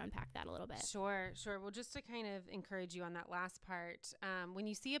love if you'd unpack that a little bit. Sure. Well, just to kind of encourage you on that last part, when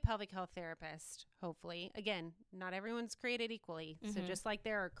you see a pelvic health therapist, hopefully, again, not everyone's created equally. Mm-hmm. So just like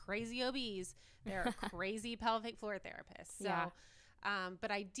there are crazy OBs, there are crazy pelvic floor therapists. So, yeah.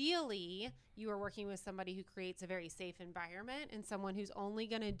 But ideally, you are working with somebody who creates a very safe environment and someone who's only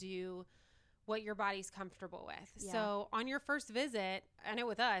going to do what your body's comfortable with. Yeah. So on your first visit, I know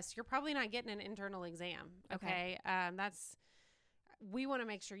with us, you're probably not getting an internal exam. Okay. We want to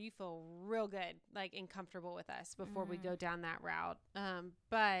make sure you feel real good, like, and comfortable with us before we go down that route.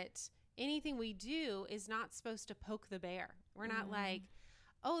 But anything we do is not supposed to poke the bear. We're not like,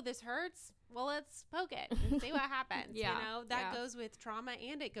 oh, this hurts. Well, let's poke it and see what happens. Yeah. You know, that goes with trauma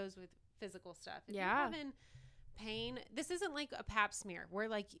and it goes with physical stuff. If you're having pain, this isn't like a pap smear where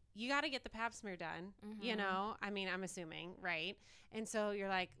like you got to get the pap smear done, you know, I mean, I'm assuming, right? And so you're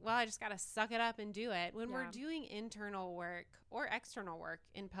like, well, I just got to suck it up and do it. When we're doing internal work or external work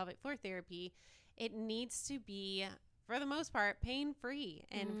in pelvic floor therapy, it needs to be, for the most part, pain-free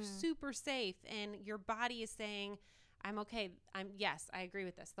and super safe. And your body is saying, I'm okay. Yes, I agree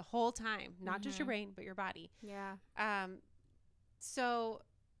with this the whole time, not just your brain, but your body. Yeah. So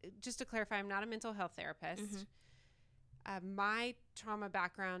just to clarify, I'm not a mental health therapist. My trauma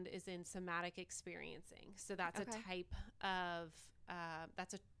background is in somatic experiencing. So that's a type of,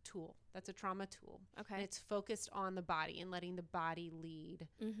 that's a tool. That's a trauma tool. Okay. And it's focused on the body and letting the body lead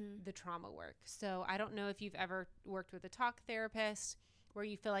the trauma work. So I don't know if you've ever worked with a talk therapist where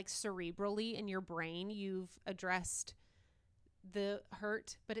you feel like cerebrally in your brain, you've addressed the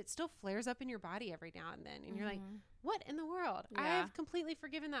hurt, but it still flares up in your body every now and then. And you're like, what in the world? Yeah. I have completely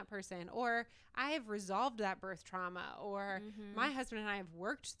forgiven that person, or I have resolved that birth trauma, or my husband and I have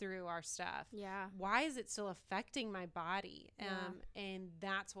worked through our stuff. Yeah. Why is it still affecting my body? And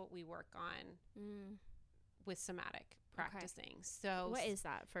that's what we work on with somatic practicing. Okay. So what is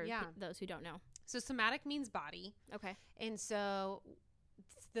that for those who don't know? So somatic means body. Okay. And so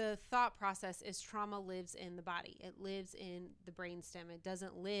the thought process is trauma lives in the body. It lives in the brainstem. It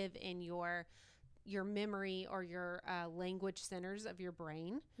doesn't live in your memory or your language centers of your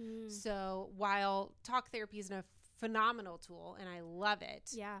brain. So while talk therapy is a phenomenal tool and I love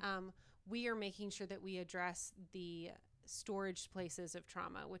it, we are making sure that we address the storage places of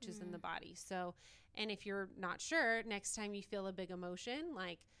trauma, which is in the body. So, and if you're not sure, next time you feel a big emotion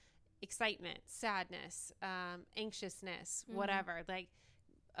like excitement, sadness, anxiousness, whatever, like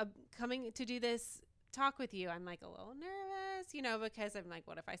coming to do this talk with you, I'm like a little nervous, you know, because I'm like,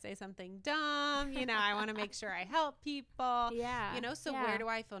 what if I say something dumb? You know, I want to make sure I help people. Yeah. You know, so where do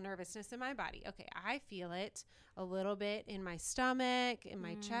I feel nervousness in my body? Okay, I feel it a little bit in my stomach, in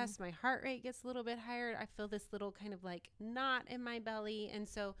my chest. My heart rate gets a little bit higher. I feel this little kind of like knot in my belly. And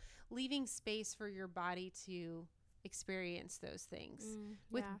so leaving space for your body to experience those things.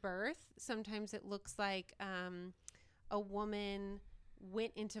 With birth, sometimes it looks like a woman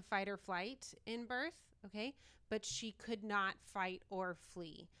went into fight or flight in birth, okay? But she could not fight or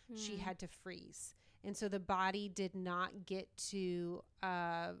flee. She had to freeze. And so the body did not get to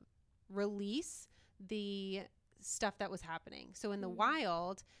release the stuff that was happening. So in the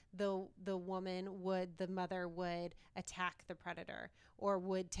wild, the mother would attack the predator or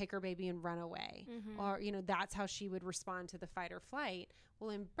would take her baby and run away. Or, you know, that's how she would respond to the fight or flight. Well,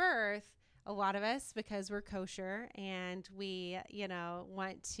 in birth, a lot of us, because we're kosher and we, you know,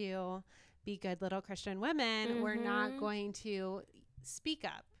 want to be good little Christian women, we're not going to speak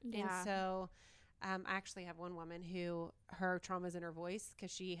up. Yeah. And so I actually have one woman who her trauma's in her voice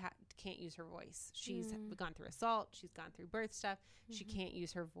because she can't use her voice. She's gone through assault. She's gone through birth stuff. She can't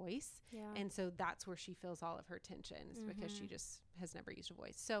use her voice. Yeah. And so that's where she feels all of her tension is because she just has never used a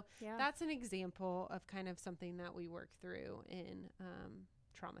voice. So that's an example of kind of something that we work through in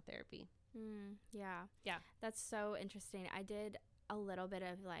trauma therapy. Yeah. That's so interesting. I did a little bit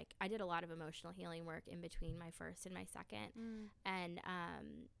of I did a lot of emotional healing work in between my first and my second. And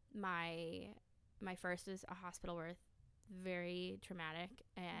my first was a hospital birth, very traumatic.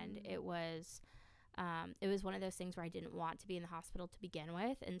 And it was one of those things where I didn't want to be in the hospital to begin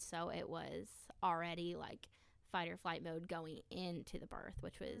with. And so it was already like fight or flight mode going into the birth,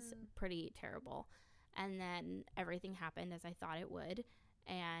 which was pretty terrible. And then everything happened as I thought it would.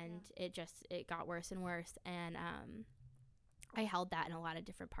 And it got worse and worse. And I held that in a lot of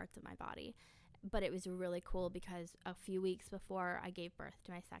different parts of my body. But it was really cool because a few weeks before I gave birth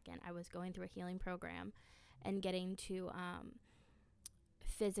to my second, I was going through a healing program and getting to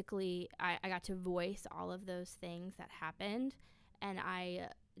physically, I got to voice all of those things that happened. And I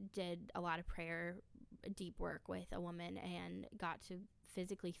did a lot of prayer, deep work with a woman and got to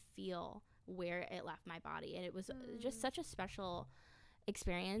physically feel where it left my body. And it was just such a special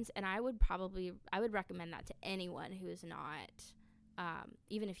experience. And I would recommend that to anyone who is not,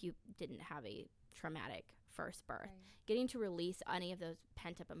 even if you didn't have a traumatic first birth, getting to release any of those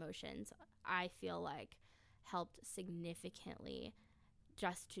pent up emotions, I feel like helped significantly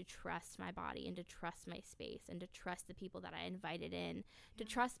just to trust my body and to trust my space and to trust the people that I invited in, to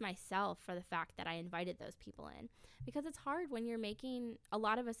trust myself for the fact that I invited those people in. Because it's hard when you're a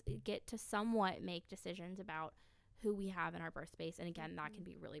lot of us get to somewhat make decisions about who we have in our birth space. And again, that can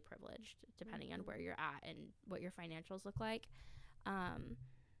be really privileged depending on where you're at and what your financials look like.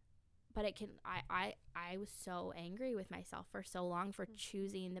 But it can, I was so angry with myself for so long for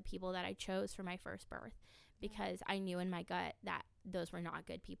choosing the people that I chose for my first birth, because I knew in my gut that those were not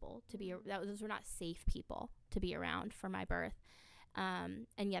good people to be, those were not safe people to be around for my birth. And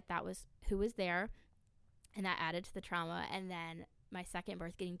yet that was who was there, and that added to the trauma. And then my second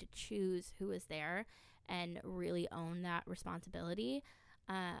birth, getting to choose who was there and really own that responsibility,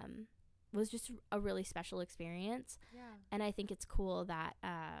 was just a really special experience. Yeah. And I think it's cool that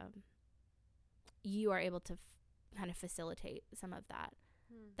you are able to kind of facilitate some of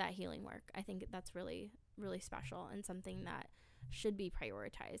that healing work. I think that's really, really special and something that should be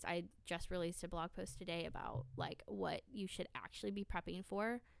prioritized. I just released a blog post today about like what you should actually be prepping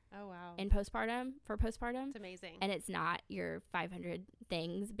for. Oh, wow. In postpartum, for postpartum. It's amazing. And it's not your 500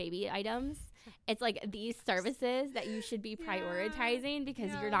 things, baby items. It's like these services that you should be prioritizing,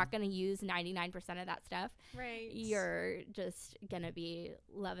 because you're not going to use 99% of that stuff. Right. You're just going to be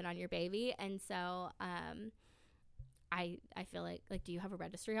loving on your baby. And so, I feel like, do you have a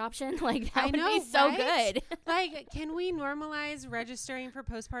registry option? Like, that would be so good. Like, can we normalize registering for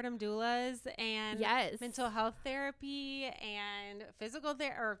postpartum doulas and mental health therapy and physical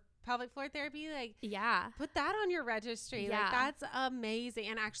therapy or pelvic floor therapy? Like, put that on your registry. Yeah. Like, that's amazing.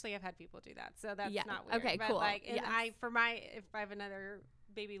 And actually, I've had people do that, so that's not weird. Okay, but cool. Like, and if I have another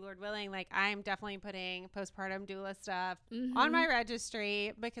baby, Lord willing, like, I'm definitely putting postpartum doula stuff on my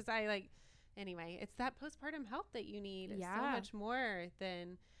registry, because anyway, it's that postpartum help that you need so much more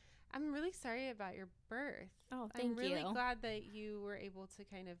than. I'm really sorry about your birth. Oh, thank you. I'm really glad that you were able to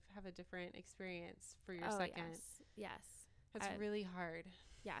kind of have a different experience for your second. Yes. That's really hard.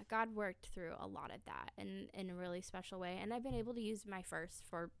 Yeah, God worked through a lot of that in a really special way. And I've been able to use my first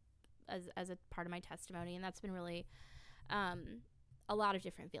as a part of my testimony. And that's been really a lot of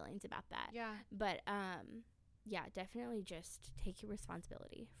different feelings about that. Yeah. But, definitely just take your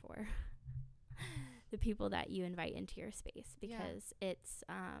responsibility for the people that you invite into your space, because it's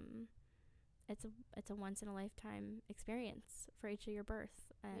a once in a lifetime experience for each of your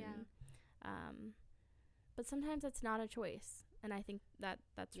births. And but sometimes it's not a choice, and I think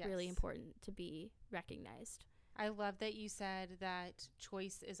that's really important to be recognized. I love that you said that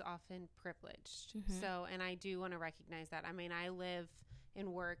choice is often privileged. So, and I do want to recognize that. I mean, I live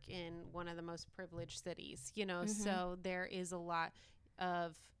and work in one of the most privileged cities, so there is a lot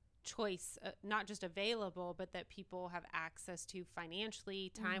of choice, not just available, but that people have access to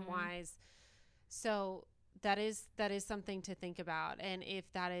financially, time-wise. So that is something to think about. And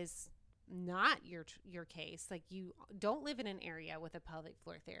if that is not your case, like you don't live in an area with a pelvic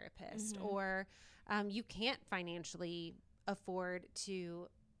floor therapist, or you can't financially afford to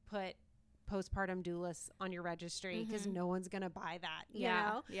put postpartum doulas on your registry, because no one's gonna buy that, you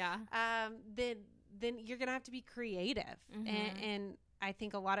know? Then you're gonna have to be creative. And I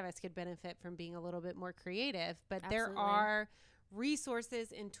think a lot of us could benefit from being a little bit more creative, but there are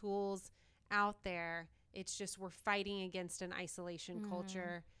resources and tools out there. It's just we're fighting against an isolation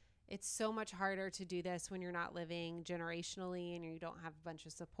culture. It's so much harder to do this when you're not living generationally and you don't have a bunch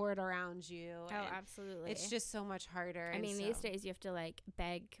of support around you. Oh, absolutely. It's just so much harder. I mean, these days you have to like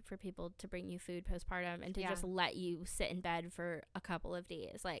beg for people to bring you food postpartum and to just let you sit in bed for a couple of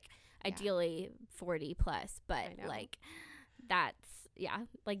days. Like ideally 40 plus, but like that's,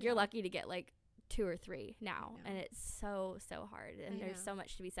 like you're lucky to get like 2 or 3 now, and it's so hard, and there's so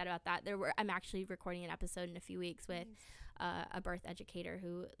much to be said about that. I'm actually recording an episode in a few weeks with a birth educator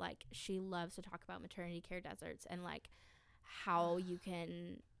who, like, she loves to talk about maternity care deserts and like how you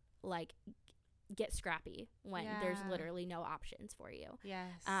can like get scrappy when there's literally no options for you.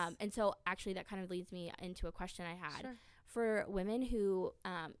 And so actually that kind of leads me into a question I had for women who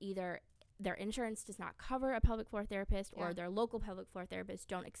either their insurance does not cover a pelvic floor therapist, or their local pelvic floor therapist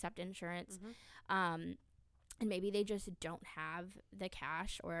don't accept insurance. And maybe they just don't have the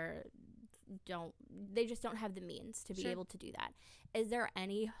cash, or they just don't have the means to be able to do that. Is there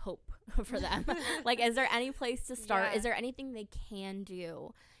any hope for them? Like, is there any place to start? Is there anything they can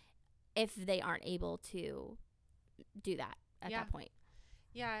do if they aren't able to do that at that point?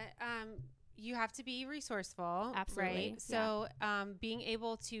 you have to be resourceful. Absolutely. Right? So being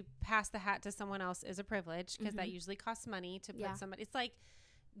able to pass the hat to someone else is a privilege, because that usually costs money to put somebody. It's like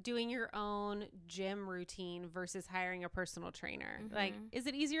doing your own gym routine versus hiring a personal trainer. Like, is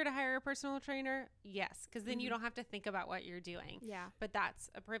it easier to hire a personal trainer? Yes, because then you don't have to think about what you're doing. Yeah. But that's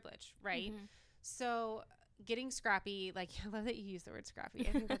a privilege, right? So getting scrappy, like, I love that you use the word scrappy.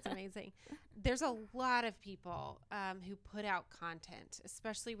 I think that's amazing. There's a lot of people who put out content,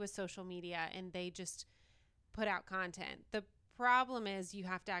 especially with social media, and they just put out content. The problem is you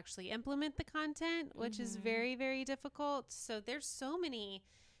have to actually implement the content, which is very, very difficult. So there's so many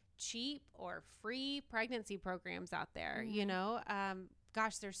cheap or free pregnancy programs out there, you know.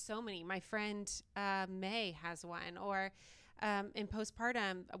 Gosh, there's so many. My friend May has one. Or in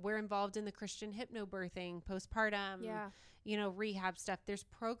postpartum, we're involved in the Christian hypnobirthing postpartum, you know, rehab stuff. There's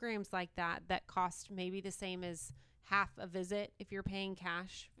programs like that that cost maybe the same as half a visit if you're paying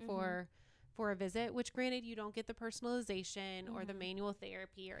cash for a visit, which granted you don't get the personalization or the manual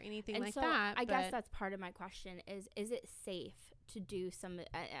therapy or anything and like so that. I guess that's part of my question is it safe to do some,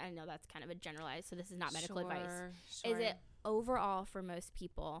 I know that's kind of a generalized, so this is not medical advice. Is it overall for most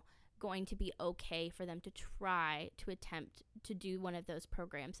people going to be okay for them to try to attempt to do one of those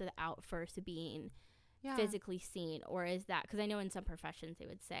programs without first being physically seen? Or is that, because I know in some professions they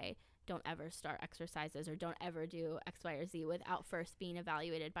would say don't ever start exercises or don't ever do X, Y, or Z without first being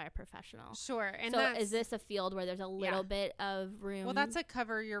evaluated by a professional. Sure. And so is this a field where there's a little bit of room? Well, that's a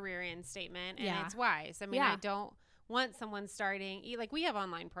cover your rear end statement, and it's wise. I mean, I don't want someone starting, like, we have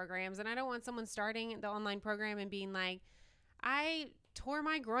online programs, and I don't want someone starting the online program and being like, I tore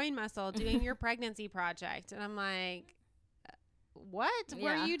my groin muscle doing your pregnancy project. And I'm like, what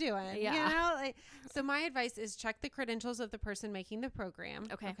are you doing? You know, like, so my advice is check the credentials of the person making the program.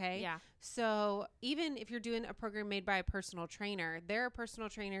 Okay. Yeah. So even if you're doing a program made by a personal trainer, there are personal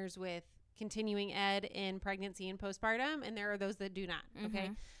trainers with continuing ed in pregnancy and postpartum, and there are those that do not.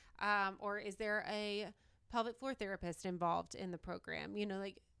 Okay. Or is there a pelvic floor therapist involved in the program? You know,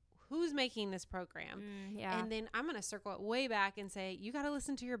 like, who's making this program? And then I'm going to circle it way back and say, you got to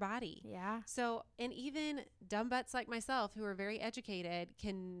listen to your body. Yeah. So, and even dumb butts like myself who are very educated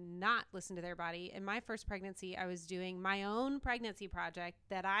cannot listen to their body. In my first pregnancy, I was doing my own pregnancy project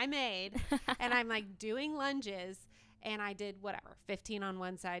that I made, and I'm like doing lunges, and I did whatever, 15 on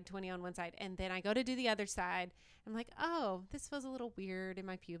one side, 20 on one side. And then I go to do the other side. I'm like, oh, this feels a little weird in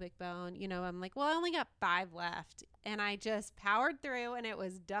my pubic bone. You know, I'm like, well, I only got 5 left. And I just powered through, and it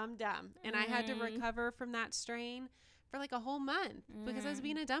was dumb. And I had to recover from that strain for like a whole month because I was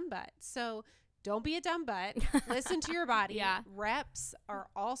being a dumb butt. So don't be a dumb butt. Listen to your body. Reps are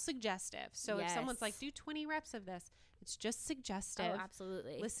all suggestive. So if someone's like, do 20 reps of this, it's just suggestive. Oh,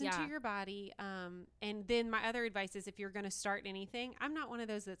 absolutely. Listen to your body. And then my other advice is, if you're going to start anything, I'm not one of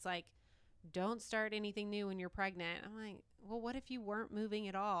those that's like, don't start anything new when you're pregnant. I'm like, well, what if you weren't moving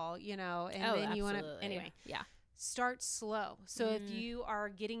at all, you know, and then you want to, anyway, start slow. So if you are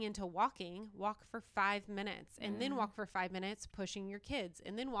getting into walking, walk for 5 minutes, and then walk for 5 minutes pushing your kids,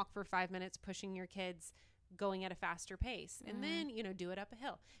 and then walk for 5 minutes pushing your kids going at a faster pace. And then, you know, do it up a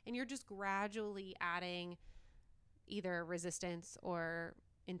hill, and you're just gradually adding either resistance or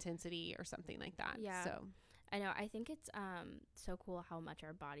intensity or something like that. Yeah. So I know. I think it's so cool how much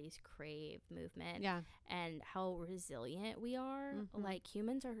our bodies crave movement and how resilient we are. Like,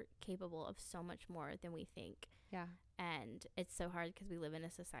 humans are capable of so much more than we think. Yeah. And it's so hard because we live in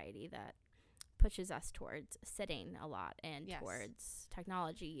a society that pushes us towards sitting a lot and towards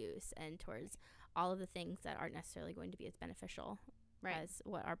technology use and towards all of the things that aren't necessarily going to be as beneficial as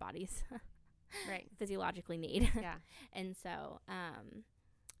what our bodies physiologically need. Yeah. And so,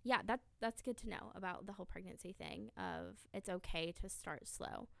 that's good to know about the whole pregnancy thing of it's okay to start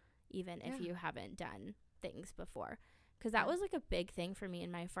slow, even if you haven't done things before. Because that was like a big thing for me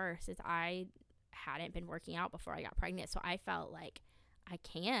in my first, is I hadn't been working out before I got pregnant. So I felt like I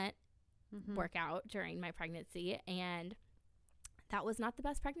can't work out during my pregnancy. And that was not the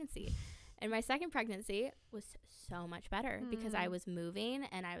best pregnancy. And my second pregnancy was so much better because I was moving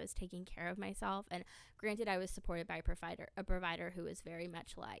and I was taking care of myself. And granted, I was supported by a provider who was very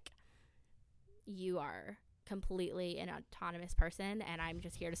much like, you are completely an autonomous person and I'm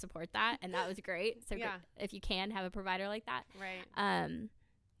just here to support that. And that was great. So if you can have a provider like that. Right.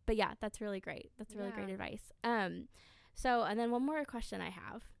 But yeah, that's really great. That's really great advice. So, and then one more question I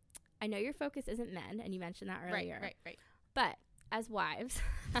have. I know your focus isn't men, and you mentioned that earlier. Right. But as wives,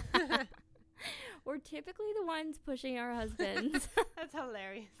 we're typically the ones pushing our husbands. That's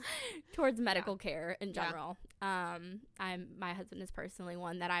hilarious. Towards medical care in general. My husband is personally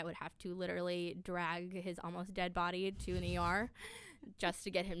one that I would have to literally drag his almost dead body to an ER just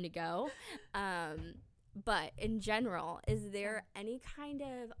to get him to go. But in general, is there any kind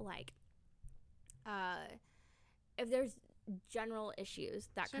of like, if there's general issues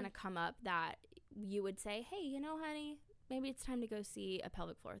that kind of come up that you would say, hey, you know, honey, maybe it's time to go see a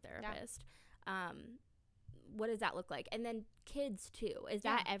pelvic floor therapist. What does that look like? And then kids too. Is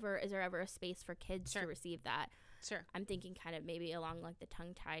there ever a space for kids to receive that? Sure. I'm thinking kind of maybe along like the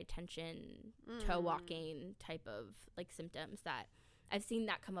tongue tie, tension, toe walking type of like symptoms that I've seen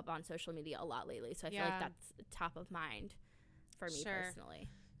that come up on social media a lot lately. So I feel like that's top of mind for me personally.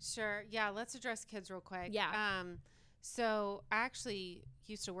 Sure. Yeah. Let's address kids real quick. Yeah. So I actually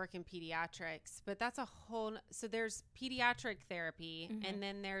used to work in pediatrics, but that's a whole, so there's pediatric therapy and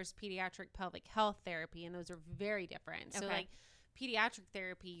then there's pediatric pelvic health therapy, and those are very different. So like pediatric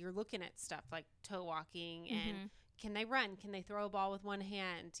therapy, you're looking at stuff like toe walking and can they run? Can they throw a ball with one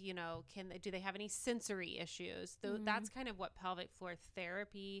hand? You know, do they have any sensory issues? That's kind of what pelvic floor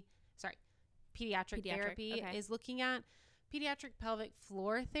therapy, pediatric therapy is looking at. Pediatric pelvic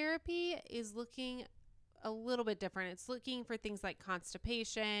floor therapy is looking a little bit different. It's looking for things like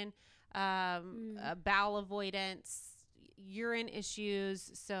constipation, bowel avoidance, urine issues.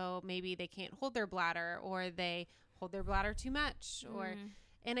 So maybe they can't hold their bladder, or they hold their bladder too much,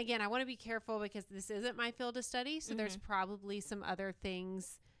 and again, I want to be careful because this isn't my field of study. So there's probably some other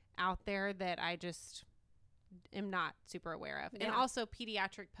things out there that I just am not super aware of. And also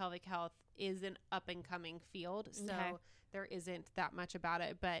pediatric pelvic health is an up and coming field. So there isn't that much about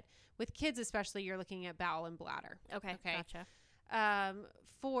it, but with kids especially, you're looking at bowel and bladder. Okay. Gotcha.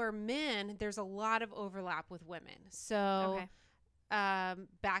 For men, there's a lot of overlap with women. So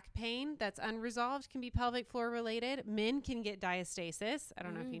back pain that's unresolved can be pelvic floor related. Men can get diastasis. I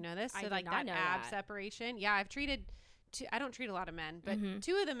don't know if you know this. So like that ab separation. Yeah, I've treated I don't treat a lot of men, but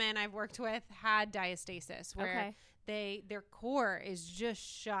two of the men I've worked with had diastasis, where their core is just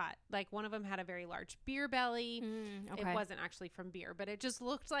shut. Like one of them had a very large beer belly. It wasn't actually from beer, but it just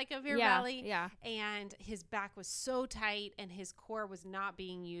looked like a beer belly. Yeah. And his back was so tight and his core was not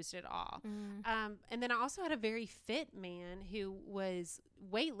being used at all. And then I also had a very fit man who was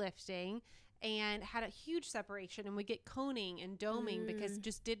weightlifting and had a huge separation and would get coning and doming because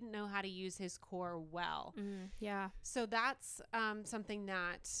just didn't know how to use his core well. Yeah. So that's something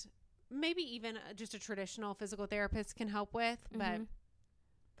that maybe even just a traditional physical therapist can help with, but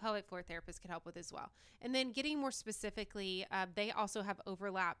pelvic floor therapists can help with as well. And then getting more specifically, they also have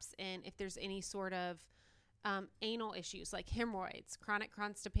overlaps in if there's any sort of anal issues like hemorrhoids, chronic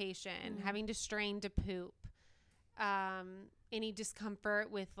constipation, having to strain to poop, any discomfort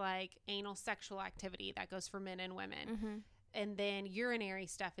with like anal sexual activity. That goes for men and women. And then urinary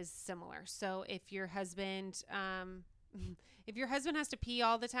stuff is similar. So if your husband has to pee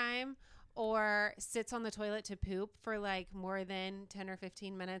all the time or sits on the toilet to poop for like more than 10 or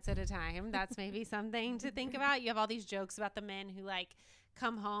 15 minutes at a time, that's maybe something to think about. You have all these jokes about the men who like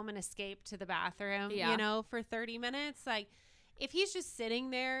come home and escape to the bathroom, you know, for 30 minutes. Like if he's just sitting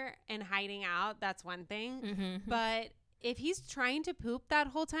there and hiding out, that's one thing. But if he's trying to poop that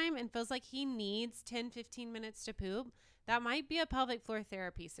whole time and feels like he needs 10, 15 minutes to poop, that might be a pelvic floor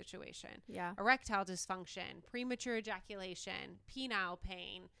therapy situation. Yeah. Erectile dysfunction, premature ejaculation, penile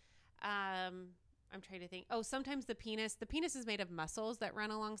pain. I'm trying to think. Oh, sometimes the penis is made of muscles that run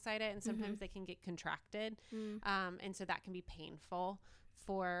alongside it, and sometimes they can get contracted. And so that can be painful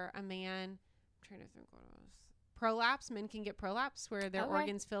for a man. I'm trying to think what else. Prolapse. Men can get prolapse where their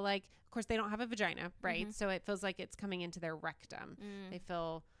organs feel like, of course, they don't have a vagina, right? So it feels like it's coming into their rectum. They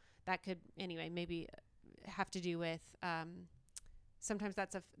feel that could, anyway, maybe have to do with sometimes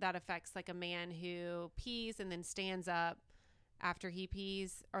that affects like a man who pees and then stands up after he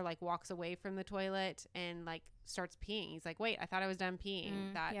pees, or like walks away from the toilet and like starts peeing. He's like, wait, I thought I was done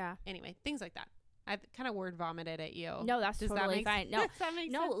peeing. Anyway, things like that. I kind of word vomited at you. No, that's totally fine. No, does that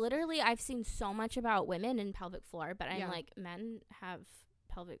make sense? Literally, I've seen so much about women in pelvic floor, but I'm like, men have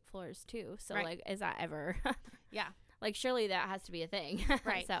pelvic floors too. So like, is that ever? Like, surely that has to be a thing.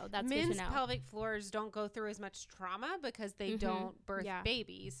 Right. So that's Men's good to know. pelvic floors don't go through as much trauma because they don't birth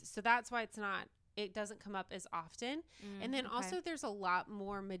babies. So that's why it doesn't come up as often. And then also there's a lot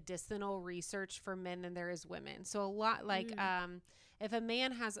more medicinal research for men than there is women. So a lot like if a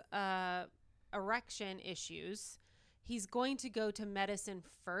man has erection issues, he's going to go to medicine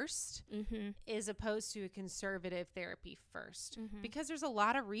first as opposed to a conservative therapy first, because there's a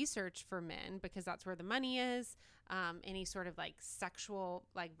lot of research for men, because that's where the money is. Any sort of like sexual,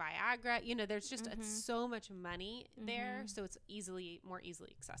 like Viagra, you know, there's just so much money there. So it's more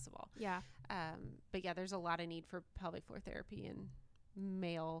easily accessible. Yeah. But yeah, there's a lot of need for pelvic floor therapy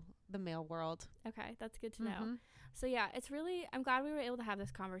the male world. Okay, that's good to know. So yeah, I'm glad we were able to have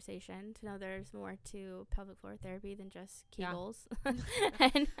this conversation, to know there's more to pelvic floor therapy than just Kegels.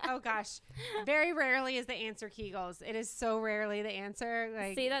 And oh gosh, very rarely is the answer Kegels. It is so rarely the answer.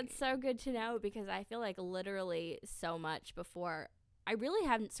 Like, see, that's so good to know, because I feel like literally so much before, I really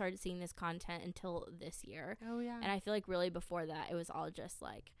haven't started seeing this content until this year. Oh yeah. And I feel like really before that, it was all just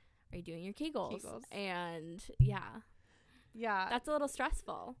like, are you doing your Kegels? And yeah, that's a little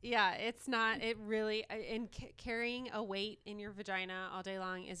stressful. Yeah, it's not. It really, and carrying a weight in your vagina all day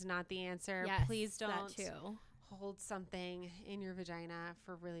long is not the answer. Yes, please don't that too. hold something in your vagina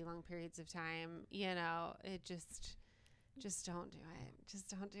for really long periods of time. You know, it just don't do it. Just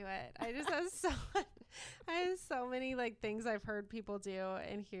don't do it. I have so many like things I've heard people do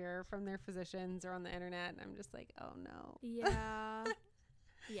and hear from their physicians or on the internet, and I'm just like, oh no. Yeah.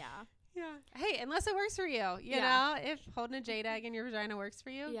 Yeah. Yeah. Hey, unless it works for you, you know, if holding a JDAG in your vagina works for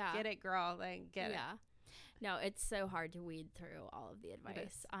you, get it, girl. Like, get it. No, it's so hard to weed through all of the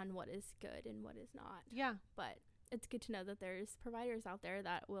advice on what is good and what is not. Yeah. But it's good to know that there's providers out there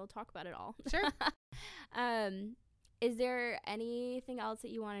that will talk about it all. Sure. Is there anything else that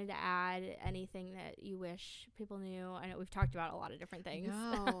you wanted to add? Anything that you wish people knew? I know we've talked about a lot of different things.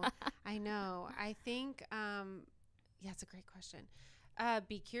 No, I know. I think, it's a great question.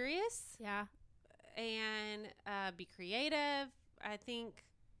 Be curious. Yeah. And be creative. I think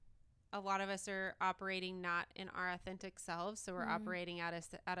a lot of us are operating not in our authentic selves. So we're operating out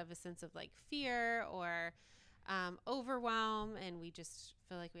of a sense of like fear or overwhelm. And we just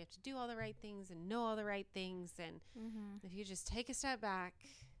feel like we have to do all the right things and know all the right things. And if you just take a step back,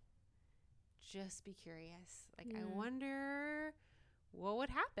 just be curious. Like, I wonder what would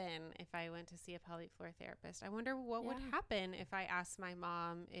happen if I went to see a pelvic floor therapist? I wonder what would happen if I asked my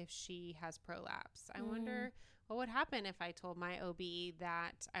mom if she has prolapse. I wonder what would happen if I told my OB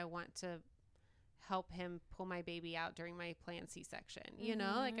that I want to help him pull my baby out during my planned C-section. You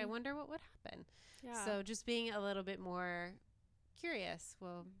know, like, I wonder what would happen. Yeah. So just being a little bit more curious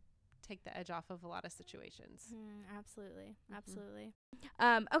will take the edge off of a lot of situations. Absolutely.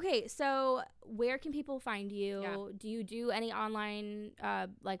 Okay, so where can people find you? Yeah. Do you do any online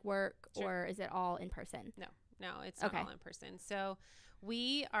like work, or is it all in person? No, it's not all in person. So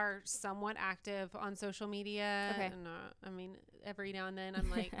we are somewhat active on social media. Okay. And, I mean, every now and then I'm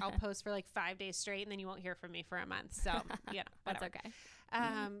like, I'll post for like 5 days straight and then you won't hear from me for a month. So, that's okay.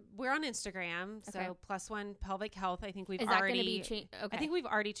 We're on Instagram. So +1 Pelvic Health. I think we've already. Is that going to be changed? Okay. I think we've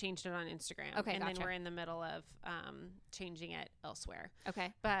already changed it on Instagram. Okay. And then we're in the middle of changing it elsewhere.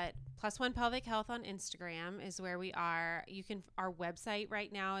 Okay. But +1 Pelvic Health on Instagram is where we are. Our website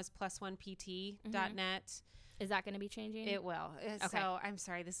right now is +1pt.net. Is that going to be changing? It will. Okay. So I'm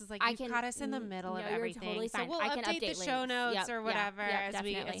sorry. This is like, you caught us in the middle of everything. Totally fine. So we'll update the show notes or whatever as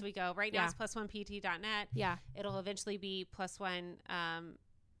we go. Right now it's +1pt.net. Yeah. It'll eventually be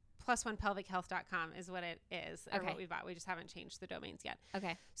 +1pelvichealth.com is what it is, or what we've got. We just haven't changed the domains yet.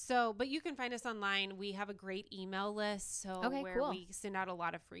 Okay. So, but you can find us online. We have a great email list, so where we send out a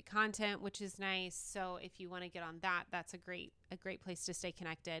lot of free content, which is nice. So if you want to get on that, that's a great place to stay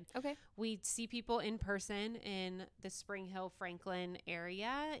connected. Okay. We see people in person in the Spring Hill, Franklin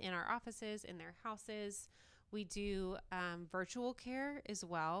area, in our offices, in their houses. We do virtual care as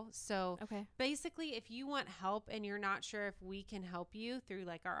well. So basically, if you want help and you're not sure if we can help you through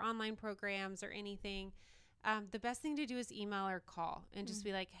like our online programs or anything, the best thing to do is email or call and just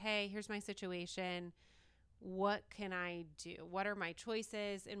be like, hey, here's my situation. What can I do? What are my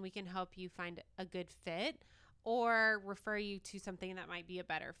choices? And we can help you find a good fit or refer you to something that might be a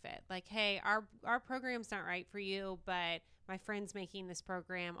better fit. Like, hey, our program's not right for you, but my friend's making this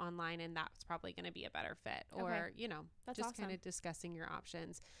program online and that's probably going to be a better fit. Or, that's just awesome. Kind of discussing your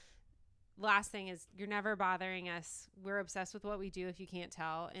options. Last thing is, you're never bothering us. We're obsessed with what we do, if you can't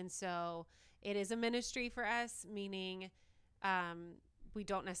tell. And so it is a ministry for us, meaning we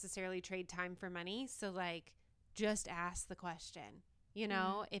don't necessarily trade time for money. So like, just ask the question,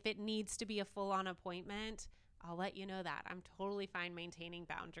 if it needs to be a full-on appointment, I'll let you know that. I'm totally fine maintaining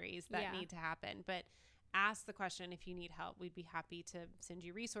boundaries that need to happen, but ask the question if you need help. We'd be happy to send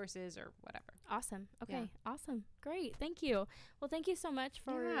you resources or whatever. Awesome. Okay. Yeah. Awesome. Great. Thank you. Well, thank you so much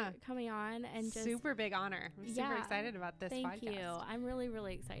for coming on and just super big honor. I'm super excited about this podcast. Thank you. I'm really,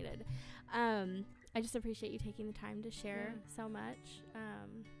 really excited. I just appreciate you taking the time to share so much.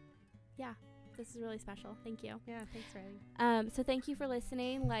 This is really special. Thank you. Yeah. Thanks, Riley. So thank you for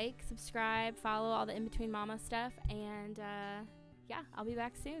listening. Like, subscribe, follow all the In Between Mama stuff. And I'll be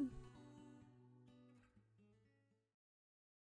back soon.